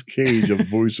Nicolas Cage of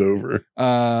voiceover.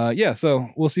 So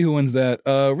we'll see who wins that.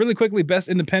 Really quickly, best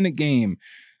independent game.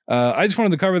 I just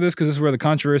wanted to cover this because this is where the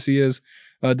controversy is.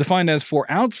 Defined as for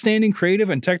outstanding creative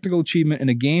and technical achievement in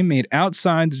a game made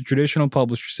outside the traditional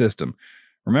publisher system.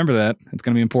 Remember that. It's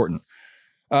going to be important.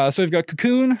 So we've got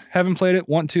Cocoon. Haven't played it.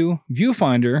 Want to.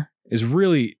 Viewfinder is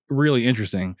really, really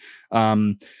interesting.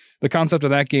 The concept of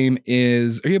that game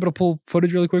is, are you able to pull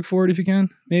footage really quick for it if you can?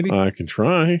 Maybe? I can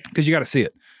try. Because you got to see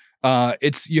it.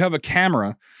 You have a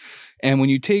camera, and when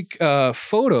you take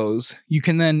photos, you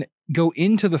can then go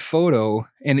into the photo,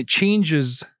 and it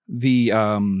changes the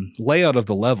layout of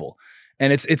the level.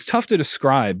 And it's tough to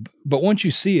describe, but once you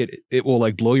see it, it will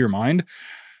like blow your mind.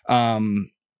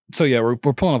 So yeah, we're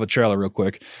pulling up a trailer real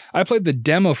quick. I played the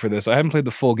demo for this. I haven't played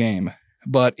the full game,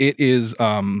 but it is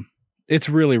it's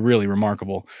really, really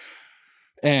remarkable.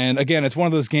 And again, it's one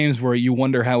of those games where you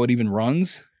wonder how it even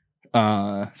runs.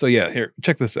 So yeah, here,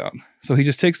 check this out. So he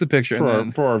just takes the picture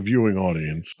for our viewing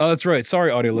audience. Oh, that's right.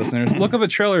 Sorry, audio listeners. Look up a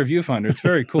trailer of Viewfinder. It's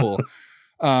very cool.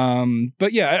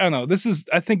 But yeah, I don't know.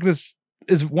 I think this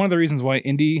is one of the reasons why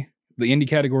the indie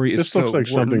category is so This looks like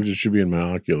important. something that should be in my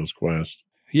Oculus Quest.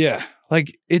 Yeah,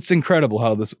 like it's incredible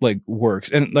how this like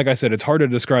works. And like I said, it's hard to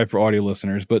describe for audio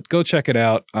listeners, but go check it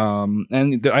out.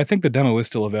 And I think the demo is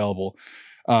still available,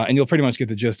 and you'll pretty much get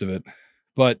the gist of it.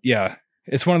 But yeah,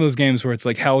 it's one of those games where it's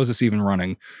like, how is this even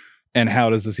running, and how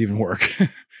does this even work?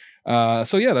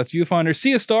 So yeah, that's Viewfinder.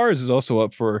 Sea of Stars is also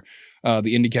up for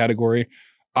the indie category.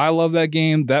 I love that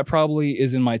game. That probably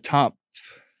is in my top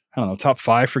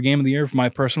 5 for game of the year, for my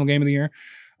personal game of the year.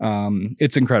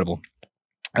 It's incredible.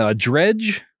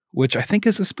 Dredge, which I think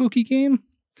is a spooky game.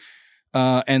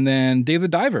 And then Dave the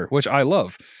Diver, which I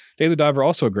love. Dave the Diver,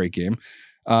 also a great game.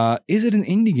 Is it an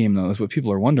indie game, though, is what people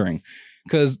are wondering.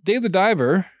 Because Dave the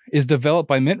Diver is developed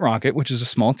by Mint Rocket, which is a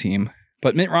small team.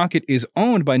 But Mint Rocket is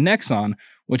owned by Nexon,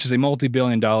 which is a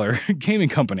multi-billion-dollar gaming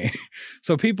company.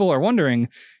 So people are wondering...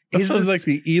 That sounds like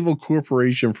the evil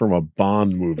corporation from a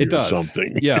Bond movie or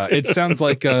something. Yeah, it sounds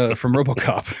like from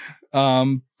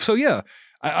RoboCop. So yeah,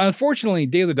 unfortunately,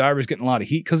 Dave the Diver is getting a lot of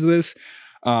heat because of this.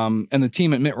 And the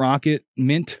team at Mint Romney,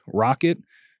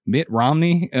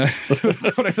 that's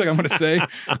what I think I'm going to say.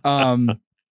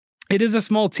 It is a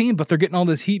small team, but they're getting all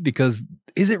this heat because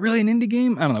is it really an indie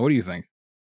game? I don't know. What do you think?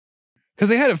 Because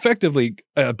they had effectively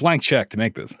a blank check to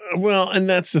make this. Well, and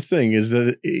that's the thing is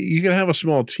that you can have a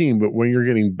small team, but when you're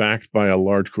getting backed by a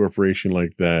large corporation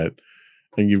like that,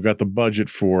 and you've got the budget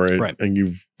for it, right, and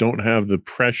you don't have the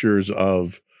pressures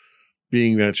of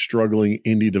being that struggling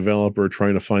indie developer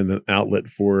trying to find an outlet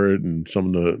for it and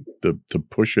someone to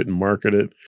push it and market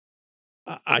it,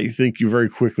 I think you very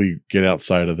quickly get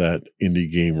outside of that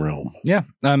indie game realm. Yeah,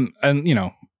 and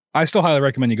I still highly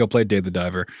recommend you go play Dave the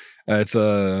Diver. It's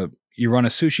you run a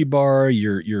sushi bar,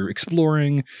 you're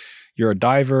exploring, you're a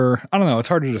diver. I don't know. It's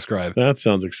hard to describe. That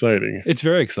sounds exciting. It's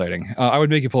very exciting. I would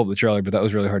make you pull up the trailer, but that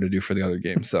was really hard to do for the other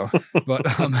game. So, but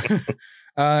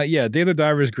yeah, Dave the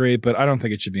Diver is great, but I don't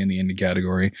think it should be in the indie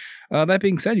category. That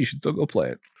being said, you should still go play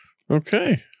it.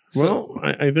 Okay. Well,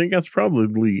 I think that's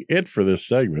probably it for this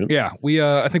segment. Yeah,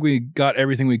 I think we got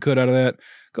everything we could out of that.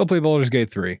 Go play Baldur's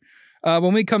Gate 3.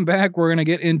 When we come back, we're going to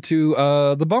get into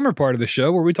the bummer part of the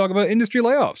show where we talk about industry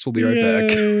layoffs. We'll be right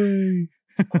back.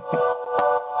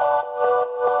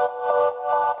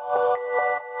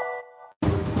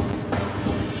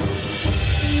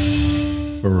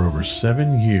 For over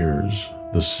 7 years,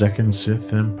 the Second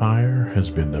Sith Empire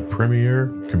has been the premier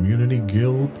community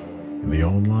guild in the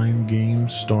online game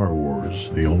Star Wars: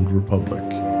 The Old Republic.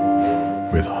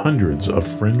 With hundreds of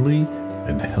friendly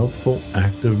and helpful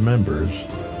active members,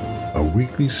 a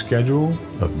weekly schedule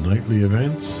of nightly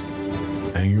events,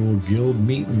 annual guild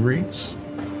meet and greets,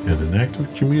 and an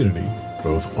active community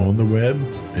both on the web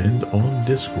and on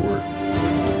Discord.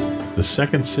 The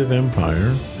Second Sith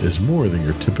Empire is more than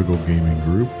your typical gaming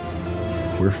group.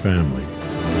 We're family.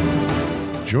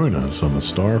 Join us on the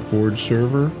Starforge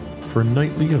server for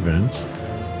nightly events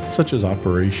such as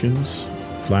operations,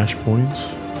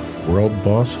 flashpoints, world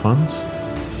boss hunts,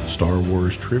 Star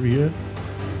Wars trivia,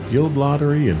 guild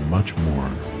lottery, and much more.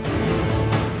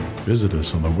 Visit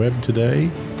us on the web today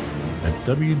at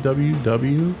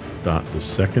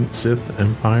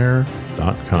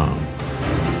www.thesecondsithempire.com.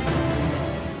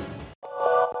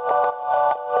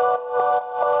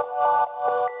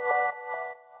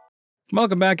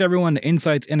 Welcome back, everyone, to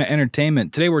Insights into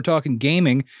Entertainment. Today we're talking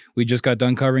gaming. We just got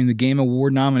done covering the Game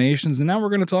Award nominations, and now we're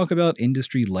going to talk about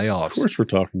industry layoffs. Of course we're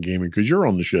talking gaming, because you're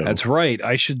on the show. That's right.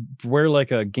 I should wear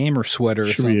like a gamer sweater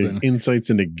or something. Be Insights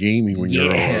into Gaming when you're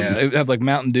on. Yeah, it would have like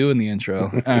Mountain Dew in the intro.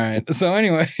 All right. So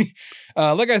anyway,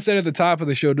 like I said at the top of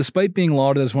the show, despite being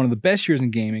lauded as one of the best years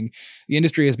in gaming, the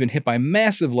industry has been hit by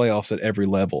massive layoffs at every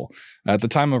level. At the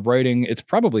time of writing, it's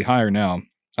probably higher now.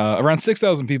 Around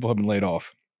 6,000 people have been laid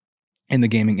off in the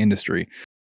gaming industry.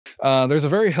 There's a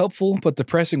very helpful but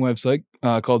depressing website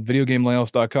called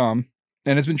videogamelayoffs.com,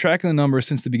 and it's been tracking the numbers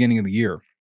since the beginning of the year.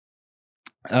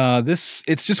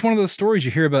 It's just one of those stories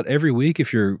you hear about every week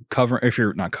I'm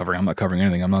not covering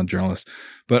anything, I'm not a journalist,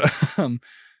 but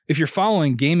if you're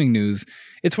following gaming news,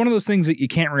 it's one of those things that you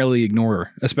can't really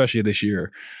ignore, especially this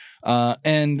year.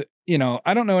 And you know,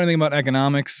 I don't know anything about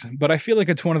economics, but I feel like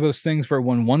it's one of those things where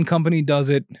when one company does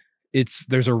it,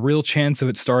 there's a real chance of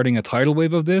it starting a tidal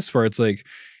wave of this, where it's like,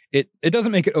 it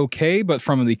doesn't make it okay, but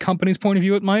from the company's point of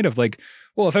view, it might have like,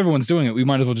 well, if everyone's doing it, we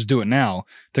might as well just do it now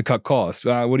to cut costs.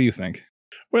 What do you think?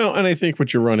 Well, and I think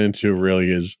what you run into really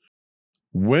is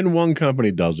when one company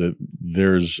does it,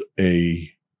 there's a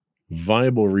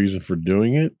viable reason for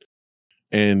doing it.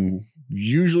 And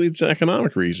usually it's an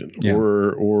economic reason,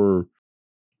 or,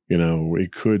 you know,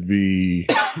 it could be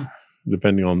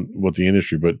depending on what the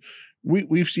industry, but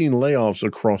we've seen layoffs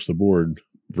across the board,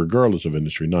 regardless of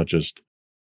industry, not just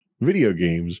video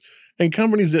games, and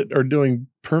companies that are doing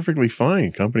perfectly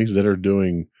fine, companies that are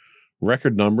doing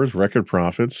record numbers, record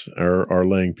profits are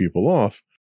laying people off.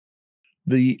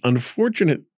 The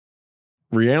unfortunate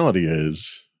reality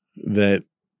is that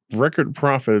record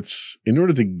profits, in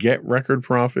order to get record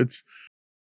profits,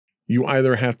 you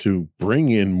either have to bring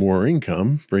in more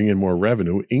income, bring in more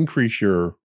revenue, increase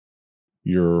your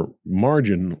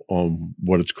margin on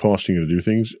what it's costing you to do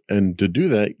things. And to do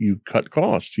that, you cut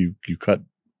costs, you cut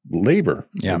labor.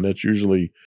 Yeah. And that's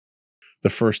usually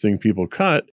the first thing people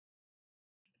cut.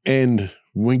 And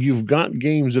when you've got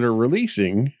games that are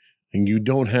releasing and you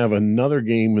don't have another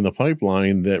game in the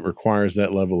pipeline that requires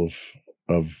that level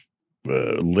of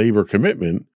labor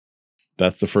commitment,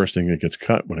 that's the first thing that gets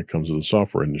cut when it comes to the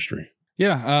software industry.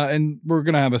 Yeah, and we're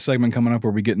going to have a segment coming up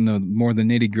where we get into more the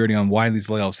nitty gritty on why these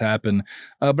layoffs happen.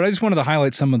 But I just wanted to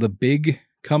highlight some of the big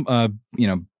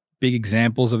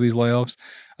examples of these layoffs.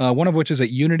 One of which is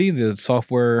at Unity, the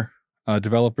software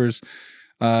developers.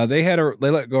 They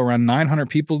let go around 900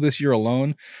 people this year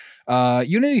alone.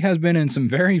 Unity has been in some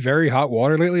very, very hot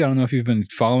water lately. I don't know if you've been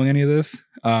following any of this.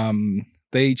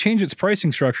 They changed its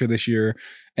pricing structure this year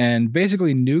and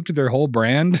basically nuked their whole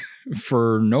brand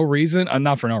for no reason.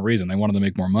 Not for no reason. They wanted to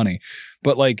make more money.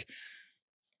 But like,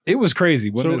 it was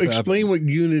crazy. So explain what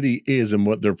Unity is and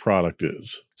what their product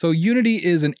is. So Unity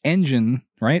is an engine,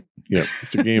 right? Yeah,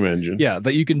 it's a game engine. Yeah,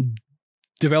 that you can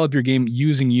develop your game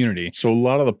using Unity. So a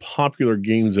lot of the popular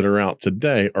games that are out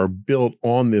today are built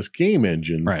on this game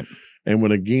engine. Right. And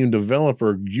when a game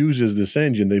developer uses this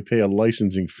engine, they pay a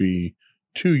licensing fee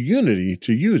to Unity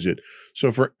to use it.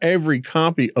 So for every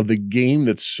copy of the game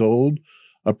that's sold,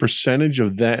 a percentage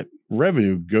of that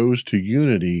revenue goes to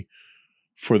Unity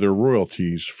for their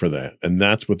royalties for that. And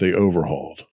that's what they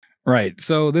overhauled. Right.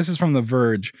 So this is from The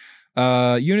Verge.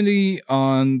 Unity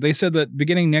they said that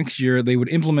beginning next year, they would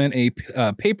implement a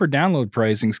pay per download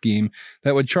pricing scheme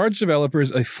that would charge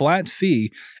developers a flat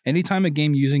fee anytime a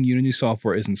game using Unity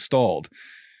software is installed.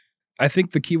 I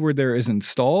think the keyword there is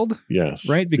installed. Yes.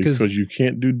 Right? Because you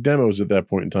can't do demos at that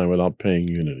point in time without paying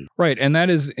Unity. Right. And that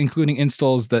is including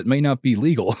installs that may not be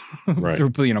legal right. through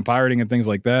pirating and things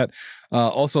like that.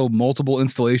 Also, multiple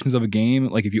installations of a game,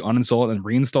 like if you uninstall it and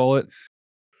reinstall it.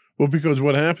 Well, because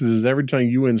what happens is every time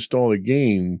you install a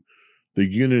game, the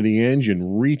Unity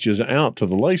engine reaches out to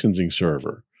the licensing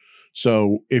server.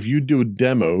 So if you do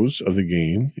demos of the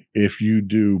game, if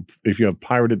you have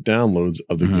pirated downloads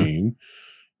of the game,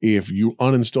 if you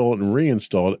uninstall it and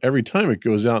reinstall it, every time it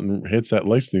goes out and hits that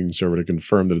licensing server to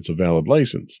confirm that it's a valid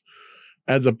license,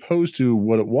 as opposed to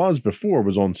what it was before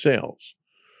was on sales.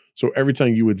 So every time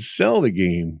you would sell the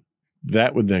game,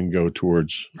 that would then go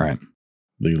towards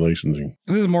the licensing.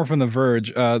 This is more from The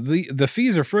Verge. The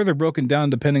fees are further broken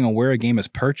down depending on where a game is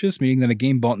purchased, meaning that a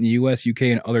game bought in the US, UK,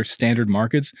 and other standard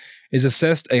markets is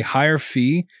assessed a higher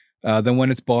fee than when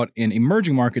it's bought in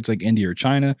emerging markets like India or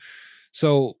China.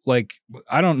 So, like,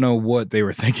 I don't know what they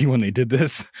were thinking when they did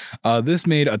this. This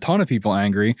made a ton of people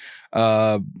angry.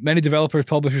 Many developers,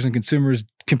 publishers, and consumers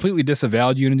completely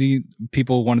disavowed Unity.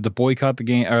 People wanted to boycott the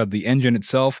game, or the engine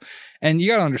itself. And you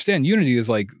got to understand, Unity is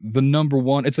like the number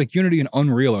one. It's like Unity and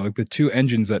Unreal are like the two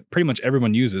engines that pretty much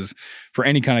everyone uses for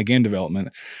any kind of game development.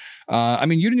 I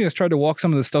mean, Unity has tried to walk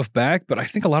some of this stuff back, but I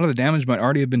think a lot of the damage might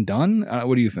already have been done.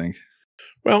 What do you think?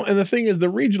 Well, and the thing is, the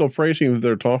regional pricing that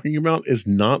they're talking about is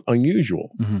not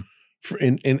unusual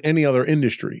in any other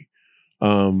industry.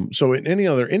 So in any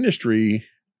other industry,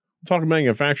 talking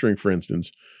manufacturing, for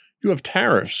instance, you have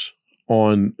tariffs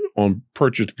on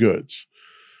purchased goods.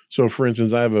 So, for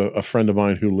instance, I have a friend of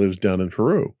mine who lives down in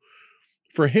Peru.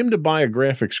 For him to buy a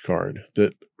graphics card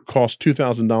that costs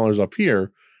 $2,000 up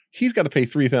here, he's got to pay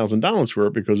 $3,000 for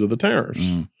it because of the tariffs.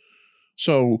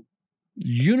 So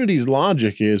Unity's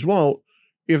logic is, well,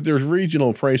 if there's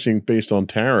regional pricing based on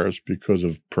tariffs because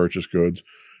of purchased goods,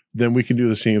 then we can do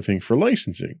the same thing for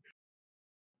licensing.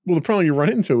 Well, the problem you run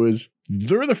into is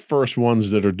they're the first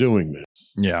ones that are doing this.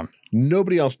 Yeah.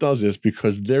 Nobody else does this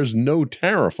because there's no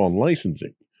tariff on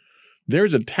licensing.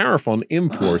 There's a tariff on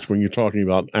imports when you're talking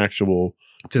about actual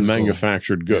physical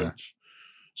manufactured goods. Yeah.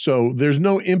 So there's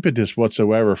no impetus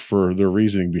whatsoever for their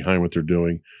reasoning behind what they're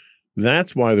doing.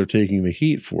 That's why they're taking the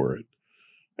heat for it.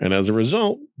 And as a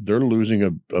result, they're losing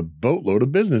a boatload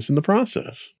of business in the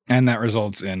process. And that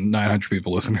results in 900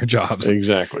 people losing their jobs.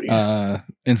 Exactly.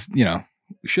 And, you know,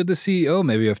 should the CEO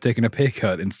maybe have taken a pay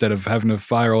cut instead of having to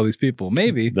fire all these people?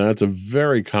 Maybe. That's a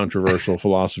very controversial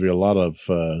philosophy. A lot of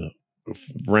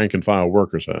rank and file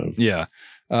workers have. Yeah.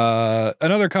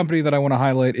 Another company that I want to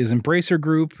highlight is Embracer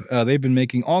Group. They've been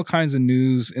making all kinds of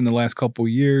news in the last couple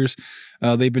of years.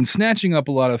 They've been snatching up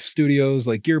a lot of studios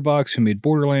like Gearbox, who made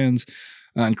Borderlands,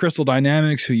 and Crystal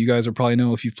Dynamics, who you guys will probably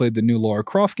know if you've played the new Lara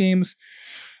Croft games.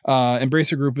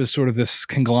 Embracer Group is sort of this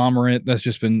conglomerate that's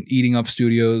just been eating up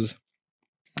studios.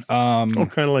 Kind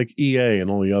of like EA and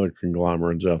all the other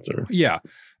conglomerates out there. Yeah.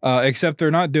 Except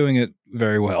they're not doing it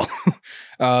very well.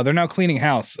 They're now cleaning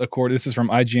house. This is from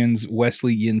IGN's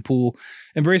Wesley Yin-Poole.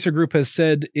 Embracer Group has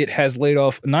said it has laid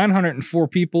off 904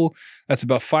 people. That's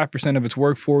about 5% of its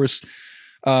workforce.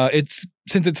 It's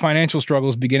since its financial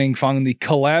struggles beginning following the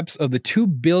collapse of the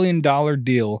 $2 billion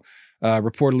deal,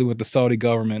 reportedly with the Saudi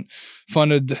government,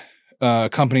 funded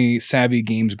company Savvy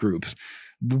Games Groups.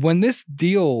 When this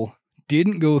deal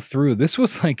didn't go through, this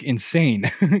was like insane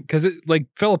because it like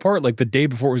fell apart like the day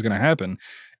before it was going to happen.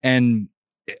 And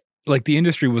like the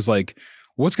industry was like,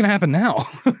 what's going to happen now?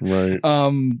 Right.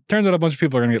 Turns out a bunch of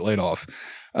people are going to get laid off.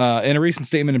 In a recent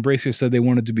statement, Embracer said they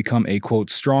wanted to become a, quote,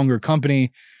 stronger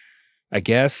company, I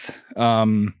guess.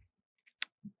 Another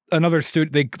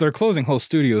they're closing whole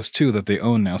studios too that they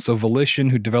own now. So Volition,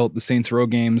 who developed the Saints Row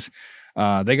games,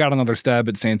 they got another stab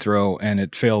at Saints Row and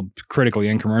it failed critically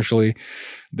and commercially.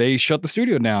 They shut the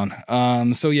studio down.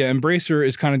 So yeah, Embracer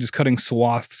is kind of just cutting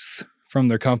swaths from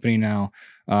their company now.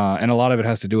 And a lot of it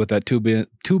has to do with that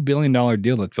 $2 billion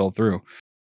deal that fell through.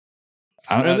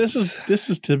 And this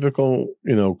is typical,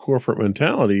 corporate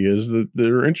mentality is that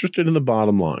they're interested in the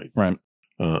bottom line. Right.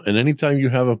 And anytime you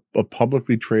have a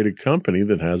publicly traded company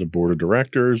that has a board of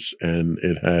directors and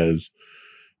it has,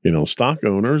 stock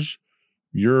owners,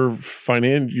 your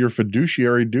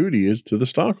fiduciary duty is to the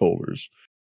stockholders.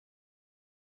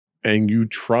 And you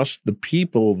trust the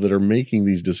people that are making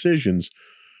these decisions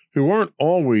who aren't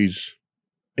always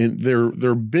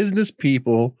they're business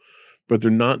people, but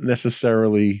they're not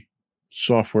necessarily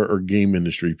software or game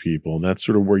industry people. And that's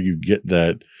sort of where you get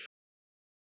that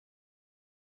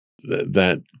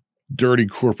dirty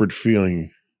corporate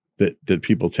feeling that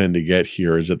people tend to get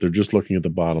here, is that they're just looking at the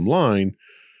bottom line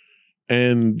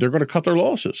and they're going to cut their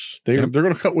losses. They're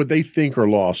going to cut what they think are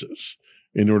losses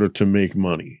in order to make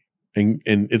money. And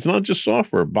it's not just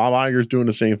software. Bob Iger's doing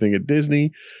the same thing at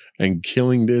Disney and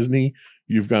killing Disney.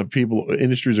 You've got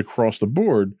industries across the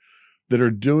board that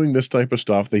are doing this type of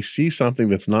stuff. They see something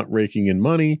that's not raking in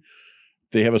money.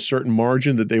 They have a certain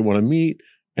margin that they want to meet.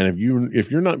 And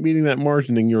if you're not meeting that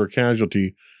margin, then you're a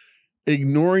casualty,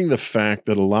 ignoring the fact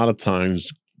that a lot of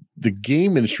times the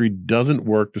game industry doesn't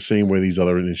work the same way these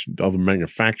other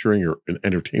manufacturing or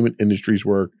entertainment industries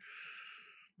work.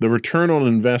 The return on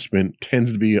investment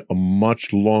tends to be a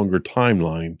much longer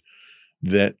timeline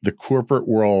that the corporate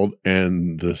world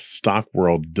and the stock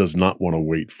world does not want to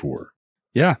wait for.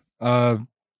 Yeah,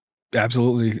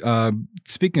 absolutely.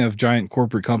 Speaking of giant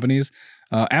corporate companies,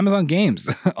 Amazon Games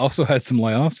also had some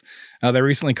layoffs. They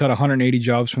recently cut 180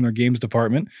 jobs from their games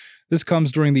department. This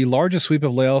comes during the largest sweep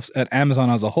of layoffs at Amazon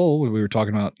as a whole. We were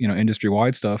talking about,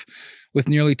 industry-wide stuff, with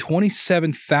nearly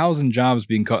 27,000 jobs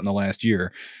being cut in the last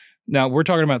year. Now, we're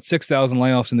talking about 6,000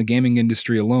 layoffs in the gaming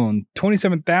industry alone,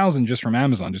 27,000 just from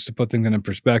Amazon, just to put things in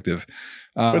perspective.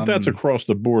 But that's across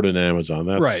the board in Amazon.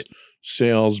 That's right.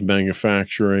 Sales,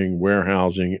 manufacturing,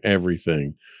 warehousing,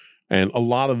 everything. And a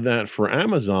lot of that for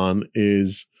Amazon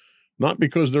is not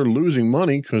because they're losing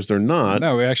money, because they're not.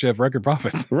 No, we actually have record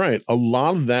profits. Right. A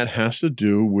lot of that has to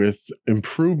do with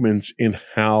improvements in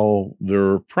how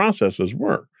their processes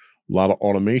work. A lot of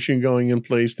automation going in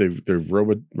place. They've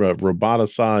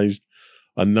roboticized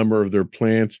a number of their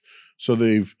plants. So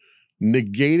they've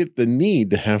negated the need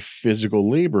to have physical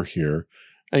labor here.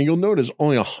 And you'll notice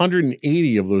only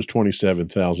 180 of those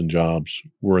 27,000 jobs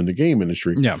were in the game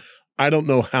industry. Yeah. I don't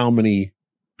know how many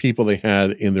people they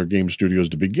had in their game studios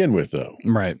to begin with, though.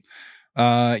 Right.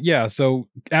 Yeah. So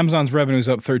Amazon's revenue is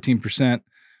up 13%.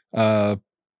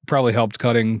 Probably helped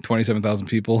cutting 27,000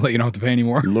 people that you don't have to pay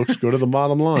anymore. Looks good at the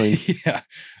bottom line.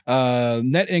 Yeah.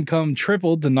 Net income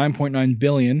tripled to $9.9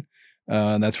 billion.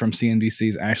 That's from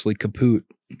CNBC's Ashley Kaput.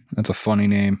 That's a funny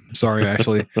name. Sorry,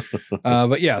 Ashley.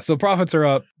 But yeah, so profits are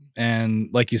up. And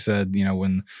like you said,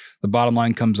 when the bottom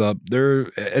line comes up,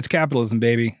 it's capitalism,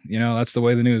 baby. That's the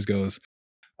way the news goes.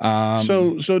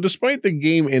 So despite the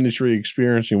game industry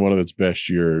experiencing one of its best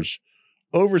years,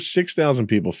 over 6,000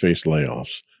 people face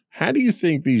layoffs. How do you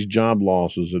think these job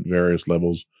losses at various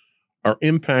levels are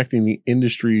impacting the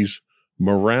industry's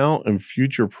morale and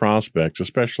future prospects,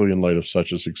 especially in light of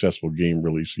such a successful game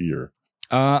release year?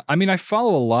 I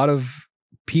follow a lot of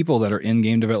people that are in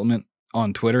game development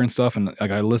on Twitter and stuff, and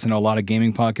I listen to a lot of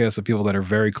gaming podcasts of people that are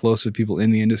very close to people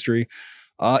in the industry.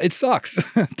 It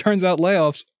sucks. Turns out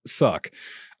layoffs suck.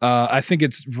 I think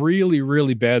it's really,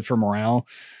 really bad for morale.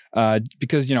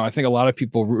 Because, I think a lot of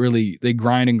people they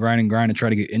grind and try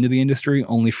to get into the industry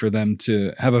only for them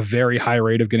to have a very high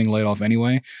rate of getting laid off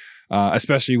anyway.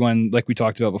 Especially when, like we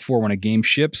talked about before, when a game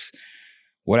ships,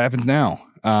 what happens now?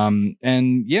 And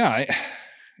yeah,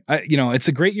 it's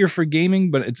a great year for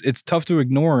gaming, but it's tough to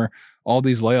ignore all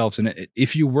these layoffs. And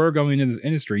if you were going into this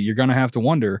industry, you're going to have to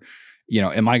wonder,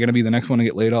 am I going to be the next one to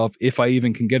get laid off if I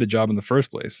even can get a job in the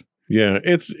first place? Yeah,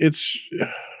 it's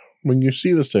when you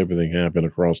see this type of thing happen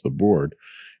across the board,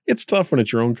 it's tough when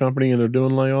it's your own company and they're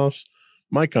doing layoffs.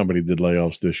 My company did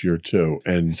layoffs this year too.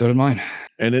 And so did mine.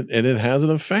 And it has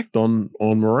an effect on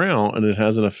morale, and it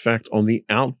has an effect on the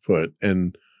output.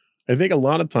 And I think a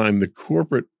lot of time the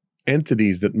corporate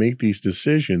entities that make these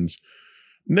decisions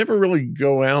never really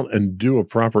go out and do a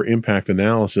proper impact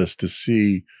analysis to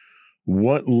see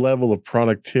what level of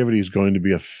productivity is going to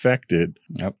be affected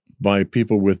by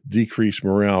people with decreased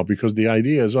morale, because the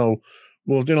idea is,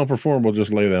 if they don't perform, we'll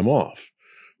just lay them off.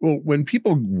 Well, when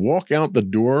people walk out the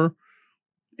door,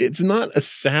 it's not a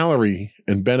salary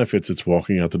and benefits that's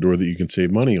walking out the door that you can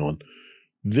save money on.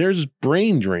 There's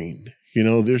brain drain.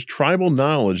 There's tribal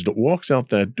knowledge that walks out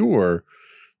that door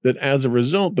that as a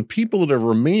result, the people that are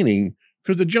remaining,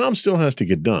 because the job still has to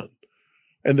get done,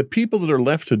 and the people that are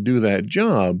left to do that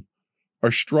job are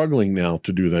struggling now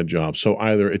to do that job. So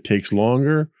either it takes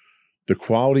longer, the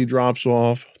quality drops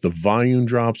off, the volume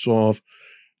drops off.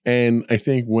 And I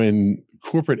think when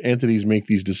corporate entities make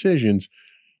these decisions,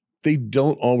 they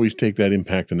don't always take that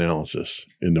impact analysis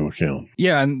into account.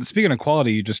 Yeah, and speaking of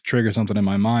quality, you just triggered something in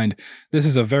my mind. This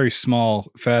is a very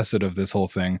small facet of this whole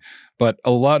thing, but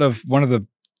one of the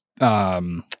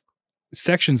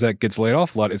sections that gets laid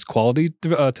off a lot is quality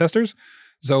testers.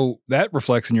 So that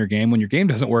reflects in your game when your game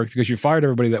doesn't work because you fired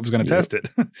everybody that was going to test it.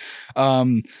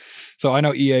 So I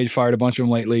know EA fired a bunch of them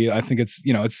lately. I think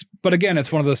but again,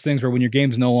 it's one of those things where when your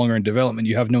game's no longer in development,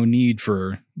 you have no need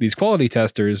for these quality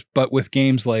testers. But with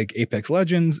games like Apex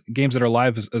Legends, games that are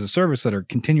live as a service that are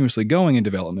continuously going in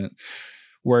development,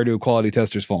 where do quality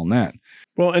testers fall in that?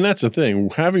 Well, and that's the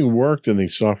thing. Having worked in the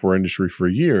software industry for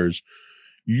years,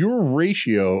 your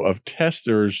ratio of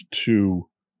testers to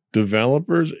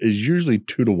developers is usually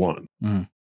 2 to 1. Mm-hmm.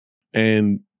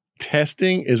 And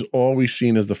testing is always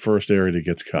seen as the first area that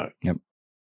gets cut. Yep.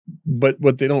 But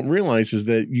what they don't realize is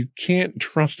that you can't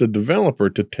trust a developer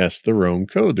to test their own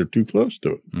code. They're too close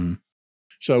to it. Mm-hmm.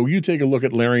 So you take a look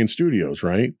at Larian Studios,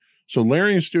 right? So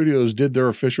Larian Studios did their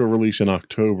official release in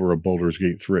October of Baldur's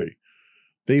Gate 3.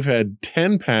 They've had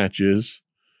 10 patches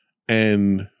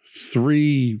and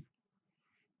 10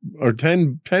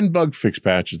 bug fix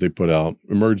patches they put out,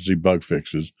 emergency bug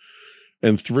fixes,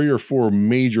 and 3 or 4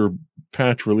 major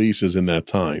patch releases in that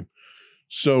time.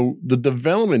 So the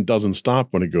development doesn't stop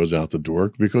when it goes out the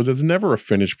door because it's never a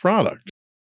finished product.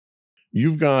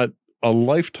 You've got a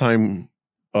lifetime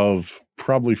of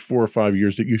probably 4 or 5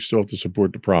 years that you still have to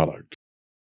support the product.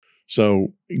 So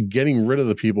getting rid of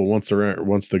the people once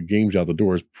the game's out the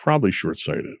door is probably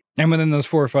short-sighted. And within those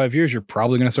 4 or 5 years, you're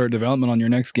probably going to start development on your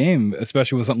next game,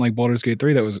 especially with something like Baldur's Gate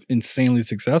 3 that was insanely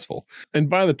successful. And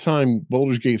by the time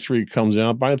Baldur's Gate 3 comes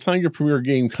out, by the time your premier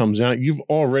game comes out, you've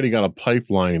already got a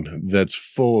pipeline that's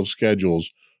full of schedules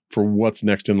for what's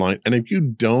next in line. And if you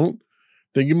don't,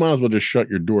 then you might as well just shut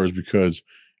your doors because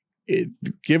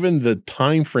given the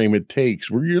time frame it takes,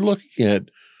 where you're looking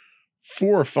at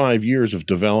 4 or 5 years of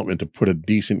development to put a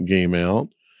decent game out.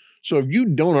 So if you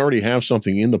don't already have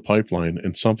something in the pipeline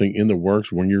and something in the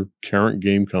works when your current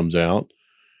game comes out,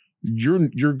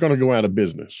 you're going to go out of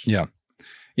business. Yeah.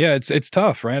 Yeah, it's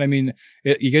tough, right? I mean,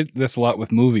 you get this a lot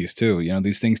with movies too. You know,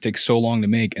 these things take so long to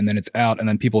make and then it's out and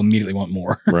then people immediately want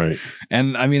more. Right.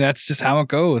 And I mean, that's just how it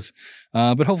goes.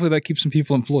 But hopefully that keeps some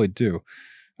people employed too.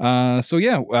 That's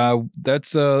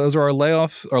those are our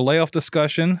layoff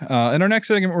discussion. In our next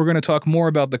segment, we're going to talk more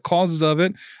about the causes of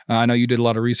it. I know you did a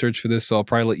lot of research for this, so I'll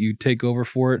probably let you take over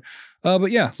for it.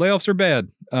 But yeah, layoffs are bad.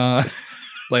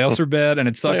 Layoffs are bad, and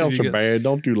it sucks. Layoffs are bad.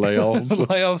 Don't do layoffs.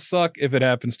 Layoffs suck if it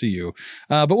happens to you.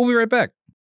 But we'll be right back.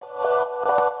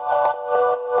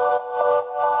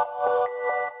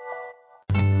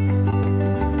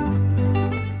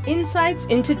 Insights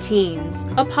into Teens,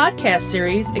 a podcast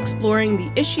series exploring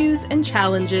the issues and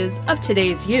challenges of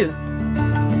today's youth.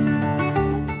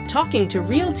 Talking to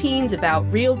real teens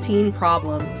about real teen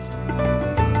problems.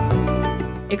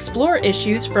 Explore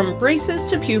issues from braces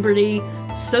to puberty,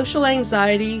 social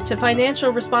anxiety to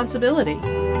financial responsibility.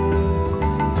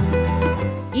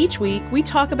 Each week, we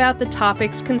talk about the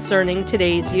topics concerning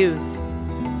today's youth.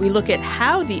 We look at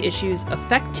how the issues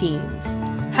affect teens,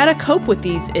 how to cope with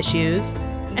these issues,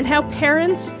 and how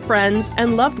parents, friends,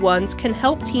 and loved ones can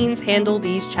help teens handle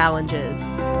these challenges.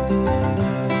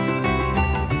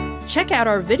 Check out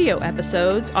our video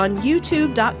episodes on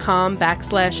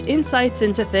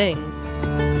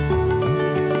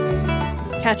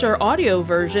youtube.com/insightsintothings. Catch our audio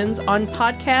versions on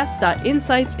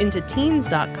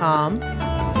podcast.insightsintoteens.com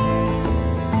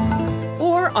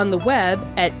or on the web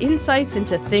at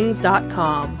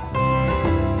insightsintothings.com.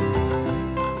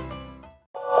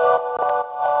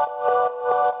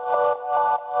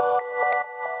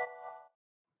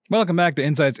 Welcome back to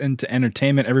Insights into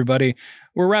Entertainment, everybody.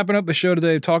 We're wrapping up the show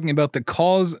today talking about the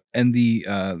cause and the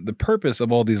purpose of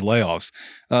all these layoffs.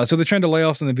 So the trend of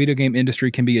layoffs in the video game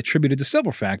industry can be attributed to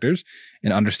several factors,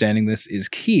 and understanding this is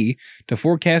key to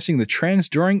forecasting the trends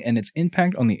during and its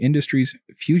impact on the industry's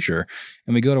future.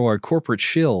 And we go to our corporate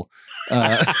shill,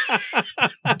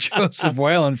 Joseph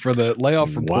Whalen, for the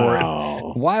layoff report.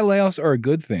 Wow. Why layoffs are a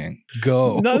good thing.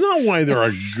 Go. No, not why they're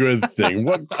a good thing.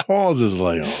 What causes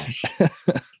layoffs?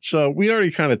 So we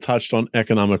already kind of touched on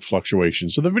economic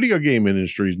fluctuations. So the video game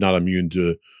industry is not immune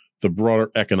to the broader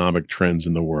economic trends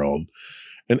in the world.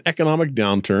 And economic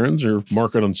downturns or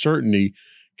market uncertainty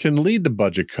can lead to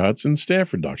budget cuts and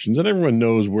staff reductions. And everyone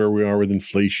knows where we are with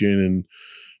inflation and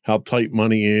how tight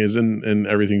money is and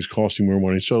everything's costing more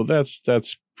money. So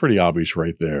that's pretty obvious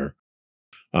right there.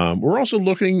 We're also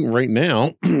looking right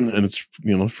now, and it's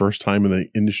first time in the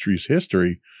industry's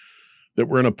history that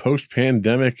we're in a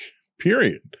post-pandemic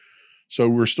period. So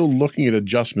we're still looking at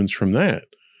adjustments from that.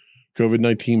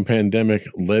 COVID-19 pandemic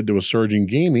led to a surge in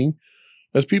gaming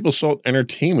as people sought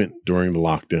entertainment during the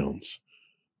lockdowns.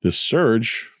 This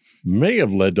surge may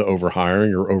have led to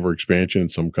overhiring or overexpansion in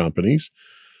some companies.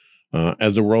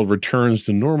 As the world returns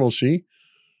to normalcy,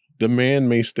 demand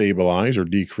may stabilize or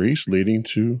decrease, leading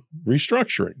to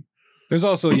restructuring. There's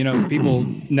also, people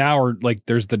now are like,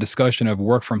 there's the discussion of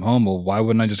work from home. Well, why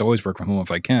wouldn't I just always work from home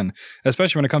if I can?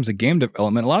 Especially when it comes to game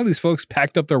development. A lot of these folks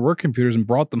packed up their work computers and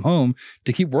brought them home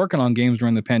to keep working on games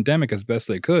during the pandemic as best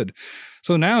they could.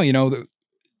 So now,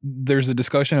 there's a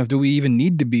discussion of, do we even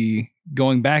need to be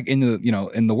going back into,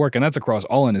 in the work? And that's across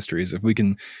all industries. If we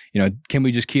can, can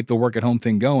we just keep the work at home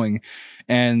thing going?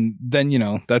 And then,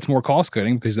 that's more cost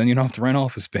cutting because then you don't have to rent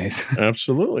office space.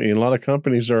 Absolutely. And a lot of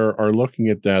companies are looking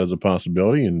at that as a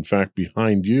possibility. In fact,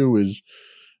 behind you is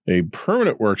a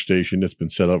permanent workstation that's been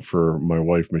set up for my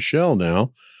wife, Michelle,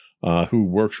 now, who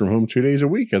works from home 2 days a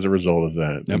week as a result of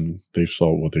that. Yep. And they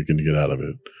saw what they can get out of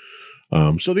it.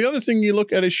 So the other thing you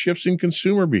look at is shifts in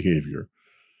consumer behavior.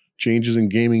 Changes in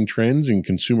gaming trends and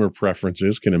consumer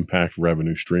preferences can impact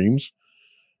revenue streams.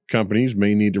 Companies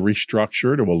may need to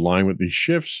restructure to align with these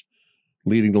shifts,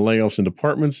 leading to layoffs in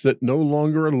departments that no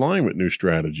longer align with new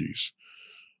strategies.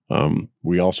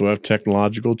 We also have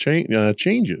technological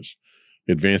changes.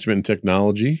 Advancement in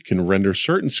technology can render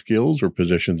certain skills or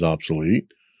positions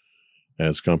obsolete.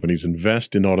 As companies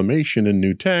invest in automation and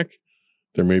new tech,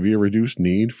 there may be a reduced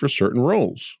need for certain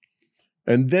roles.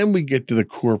 And then we get to the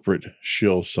corporate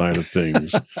shill side of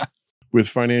things with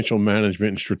financial management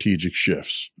and strategic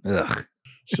shifts. Ugh.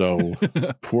 So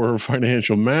poor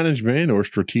financial management or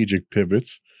strategic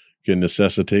pivots can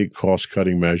necessitate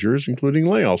cost-cutting measures, including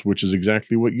layoffs, which is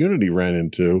exactly what Unity ran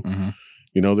into.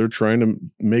 Mm-hmm. They're trying to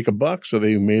make a buck, so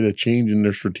they made a change in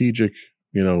their strategic,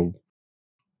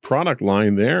 product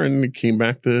line there, and it came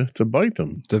back to bite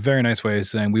them. It's a very nice way of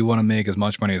saying we want to make as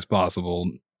much money as possible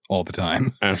all the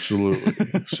time. Absolutely.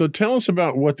 So tell us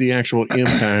about what the actual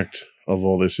impact of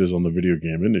all this is on the video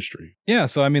game industry. Yeah,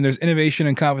 so there's innovation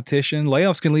and competition.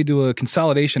 Layoffs can lead to a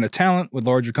consolidation of talent, with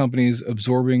larger companies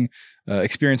absorbing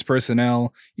experienced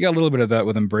personnel. You got a little bit of that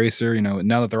with Embracer.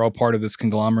 Now that they're all part of this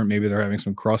conglomerate, maybe they're having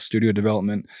some cross-studio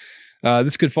development.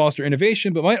 This could foster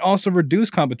innovation, but might also reduce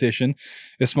competition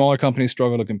if smaller companies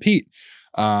struggle to compete,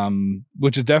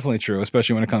 which is definitely true,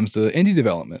 especially when it comes to indie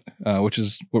development, which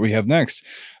is what we have next.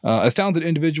 As talented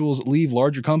individuals leave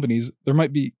larger companies, there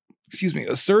might be,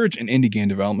 a surge in indie game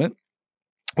development,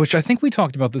 which I think we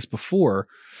talked about this before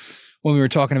when we were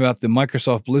talking about the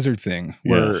Microsoft Blizzard thing,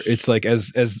 where it's like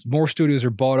as more studios are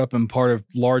bought up and part of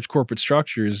large corporate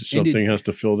structures, something has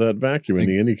to fill that vacuum, and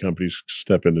the indie companies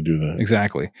step in to do that.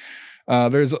 Exactly.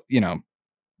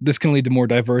 This can lead to more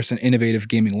diverse and innovative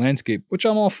gaming landscape, which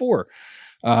I'm all for.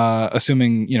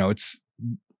 Assuming,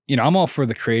 I'm all for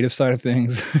the creative side of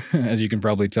things, as you can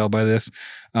probably tell by this.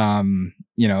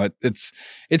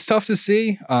 It's tough to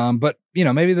see, but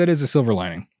maybe that is a silver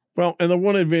lining. Well, and the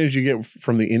one advantage you get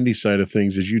from the indie side of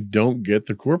things is you don't get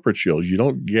the corporate shield.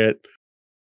 You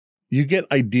get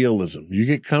idealism. You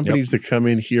get companies that come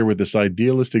in here with this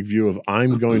idealistic view of,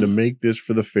 I'm going to make this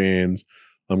for the fans.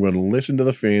 I'm going to listen to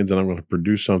the fans, and I'm going to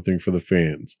produce something for the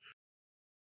fans.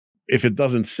 If it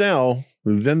doesn't sell,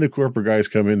 then the corporate guys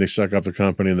come in, they suck up the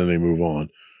company, and then they move on.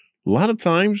 A lot of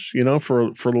times,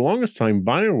 for the longest time,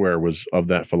 BioWare was of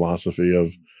that philosophy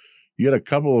of, you had a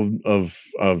couple of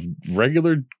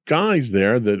regular guys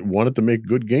there that wanted to make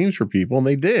good games for people, and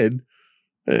they did,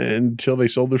 until they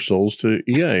sold their souls to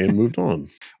EA and moved on.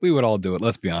 We would all do it,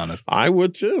 let's be honest. I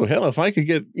would too. Hell, if I could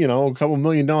get, a couple $1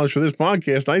 million for this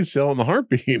podcast, I'd sell it in a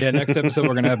heartbeat. Yeah, next episode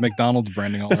we're going to have McDonald's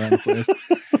branding all around the place.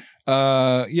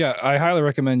 I highly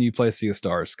recommend you play Sea of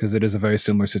Stars, because it is a very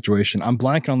similar situation. I'm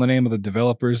blanking on the name of the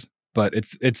developers, but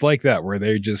it's like that, where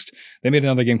they made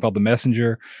another game called The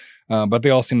Messenger, but they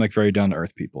all seem like very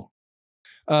down-to-earth people.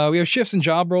 We have shifts in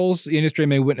job roles. The industry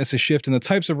may witness a shift in the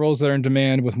types of roles that are in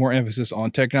demand, with more emphasis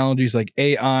on technologies like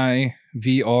AI,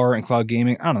 VR, and cloud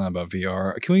gaming. I don't know about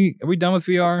VR. Are we done with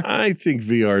VR? I think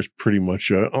VR is pretty much,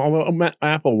 although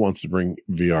Apple wants to bring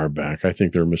VR back, I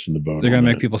think they're missing the boat. They're going to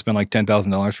make people spend like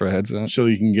 $10,000 for a headset. So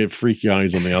you can get freaky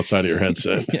eyes on the outside of your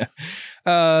headset. Yeah.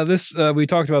 We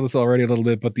talked about this already a little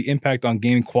bit, but the impact on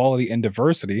gaming quality and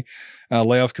diversity.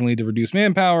 Layoffs can lead to reduced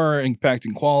manpower,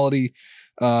 impacting quality.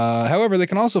 However, they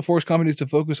can also force companies to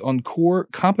focus on core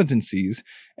competencies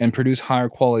and produce higher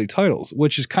quality titles,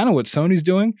 which is kind of what Sony's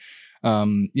doing.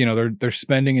 They're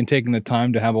spending and taking the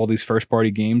time to have all these first party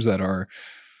games that are,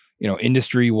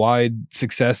 industry wide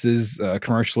successes,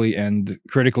 commercially and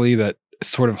critically, that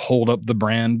sort of hold up the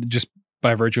brand just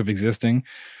by virtue of existing.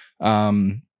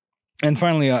 And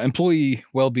finally, employee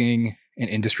well-being and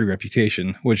industry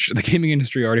reputation, which the gaming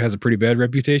industry already has a pretty bad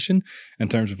reputation in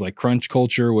terms of like crunch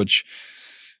culture, which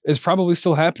is probably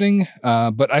still happening.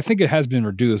 But I think it has been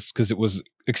reduced because it was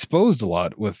exposed a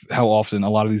lot with how often a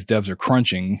lot of these devs are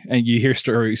crunching. And you hear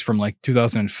stories from like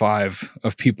 2005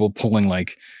 of people pulling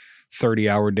like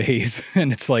 30-hour days.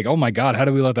 And it's like, oh my God, how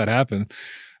did we let that happen?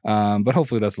 But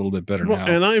hopefully that's a little bit better now.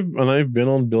 And I've been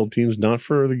on build teams, not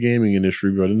for the gaming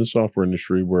industry, but in the software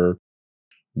industry, where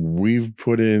we've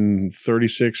put in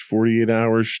 36, 48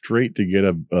 hours straight to get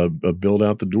a build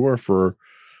out the door for,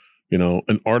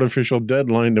 an artificial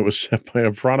deadline that was set by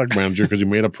a product manager because he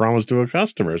made a promise to a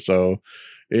customer. So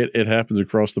it happens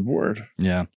across the board.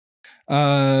 Yeah.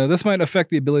 This might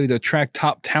affect the ability to attract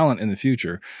top talent in the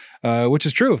future, which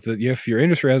is true. If your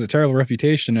industry has a terrible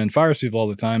reputation and fires people all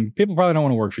the time, people probably don't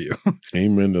want to work for you.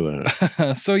 Amen to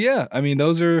that. So yeah,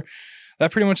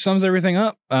 that pretty much sums everything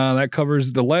up. That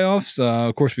covers the layoffs.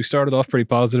 Of course, we started off pretty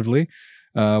positively.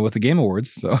 with the Game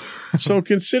Awards. So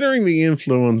considering the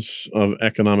influence of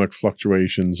economic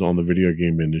fluctuations on the video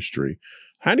game industry,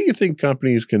 how do you think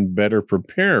companies can better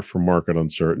prepare for market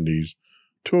uncertainties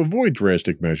to avoid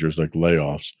drastic measures like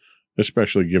layoffs,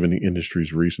 especially given the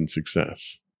industry's recent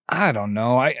success? I don't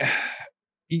know.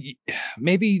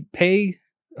 Maybe pay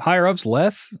higher ups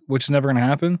less, which is never going to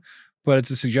happen, but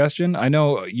it's a suggestion. I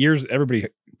know everybody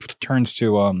turns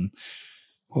to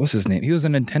what was his name? He was a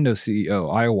Nintendo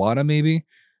CEO,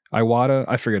 Iwata,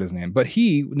 I forget his name, but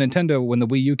Nintendo, when the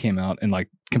Wii U came out and like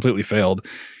completely failed,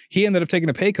 he ended up taking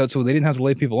a pay cut so they didn't have to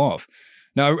lay people off.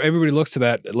 Now everybody looks to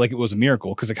that like it was a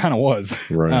miracle, because it kind of was,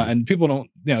 right? And people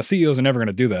don't, CEOs are never going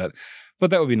to do that, but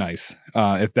that would be nice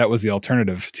if that was the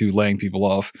alternative to laying people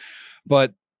off.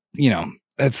 But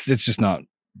it's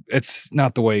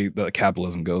not the way that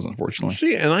capitalism goes, unfortunately.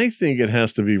 See, and I think it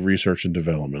has to be research and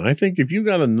development. I think if you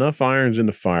got enough irons in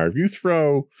the fire, if you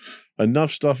throw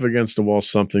enough stuff against the wall,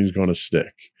 something's going to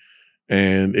stick.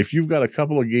 And if you've got a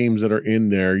couple of games that are in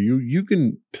there, you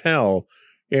can tell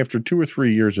after 2 or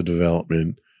 3 years of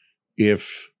development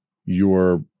if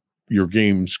your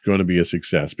game's going to be a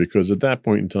success, because at that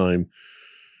point in time,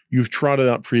 you've trotted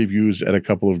out previews at a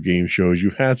couple of game shows.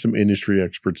 You've had some industry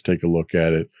experts take a look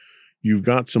at it. You've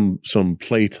got some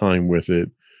play time with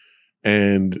it,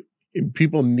 and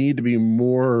people need to be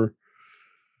more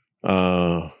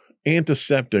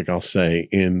antiseptic, I'll say,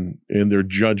 in their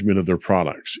judgment of their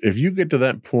products. If you get to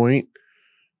that point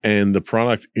and the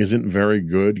product isn't very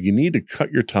good, you need to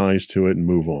cut your ties to it and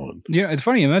move on. Yeah, it's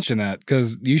funny you mention that,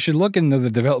 because you should look into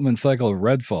the development cycle of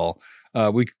Redfall.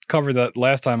 We covered that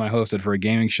last time I hosted for a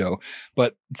gaming show,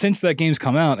 but since that game's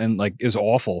come out and like is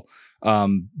awful,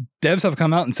 devs have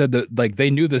come out and said that like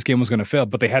they knew this game was going to fail,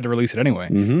 but they had to release it anyway,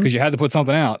 because you had to put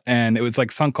something out, and it was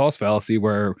like sunk cost fallacy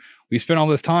where we spent all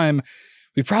this time.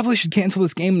 We probably should cancel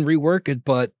this game and rework it,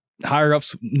 but higher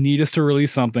ups need us to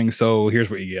release something, so here's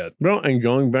what you get. Well, and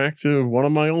going back to one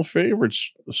of my old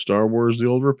favorites, Star Wars: The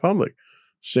Old Republic,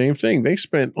 same thing. They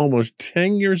spent almost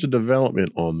 10 years of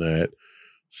development on that,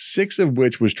 6 of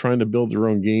which was trying to build their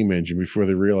own game engine before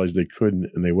they realized they couldn't,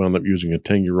 and they wound up using a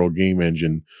 10-year-old game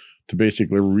engine to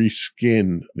basically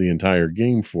reskin the entire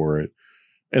game for it.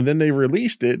 And then they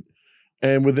released it,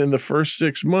 and within the first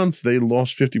 6 months, they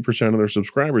lost 50% of their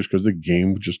subscribers because the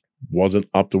game just wasn't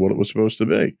up to what it was supposed to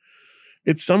be.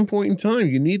 At some point in time,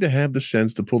 you need to have the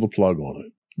sense to pull the plug on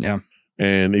it. Yeah.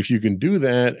 And if you can do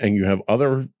that, and you have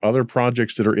other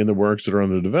projects that are in the works that are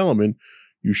under development,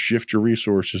 you shift your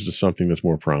resources to something that's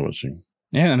more promising.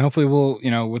 Yeah, and hopefully we'll,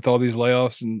 with all these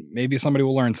layoffs, and maybe somebody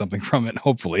will learn something from it,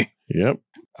 hopefully. Yep.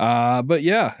 But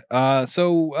yeah,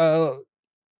 so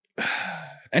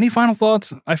any final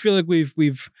thoughts? I feel like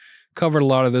we've covered a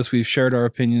lot of this. We've shared our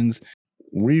opinions.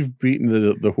 We've beaten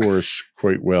the horse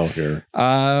quite well here.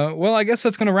 Well, I guess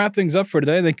that's going to wrap things up for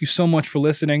today. Thank you so much for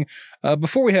listening.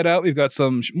 Before we head out, we've got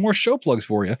some more show plugs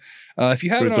for you. If you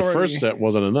haven't already, the first set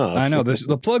wasn't enough. I know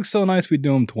the plug's so nice we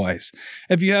do them twice.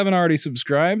 If you haven't already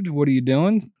subscribed, what are you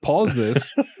doing? Pause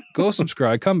this. Go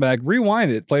subscribe, come back,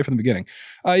 rewind it, play from the beginning.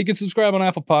 You can subscribe on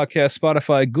Apple Podcasts,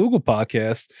 Spotify, Google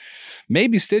Podcasts,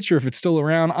 maybe Stitcher if it's still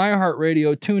around,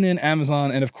 iHeartRadio, TuneIn,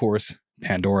 Amazon, and of course,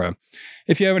 Pandora.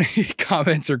 If you have any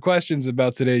comments or questions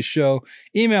about today's show,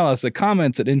 email us at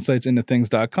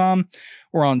comments@insightsintothings.com.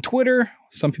 We're on Twitter.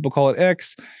 Some people call it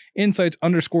X,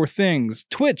 insights_things.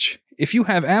 Twitch. If you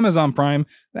have Amazon Prime,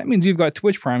 that means you've got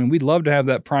Twitch Prime, and we'd love to have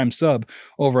that Prime sub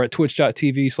over at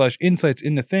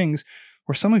twitch.tv/insightsintothings,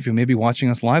 where some of you may be watching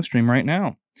us live stream right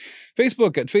now.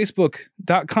 Facebook at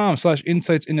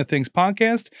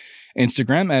facebook.com/insightsintothingspodcast.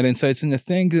 Instagram at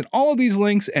insightsintothings. And all of these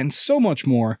links and so much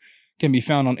more can be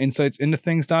found on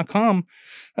insightsintothings.com.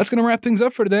 That's going to wrap things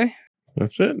up for today.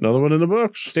 That's it. Another one in the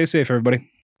books. Stay safe,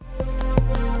 everybody.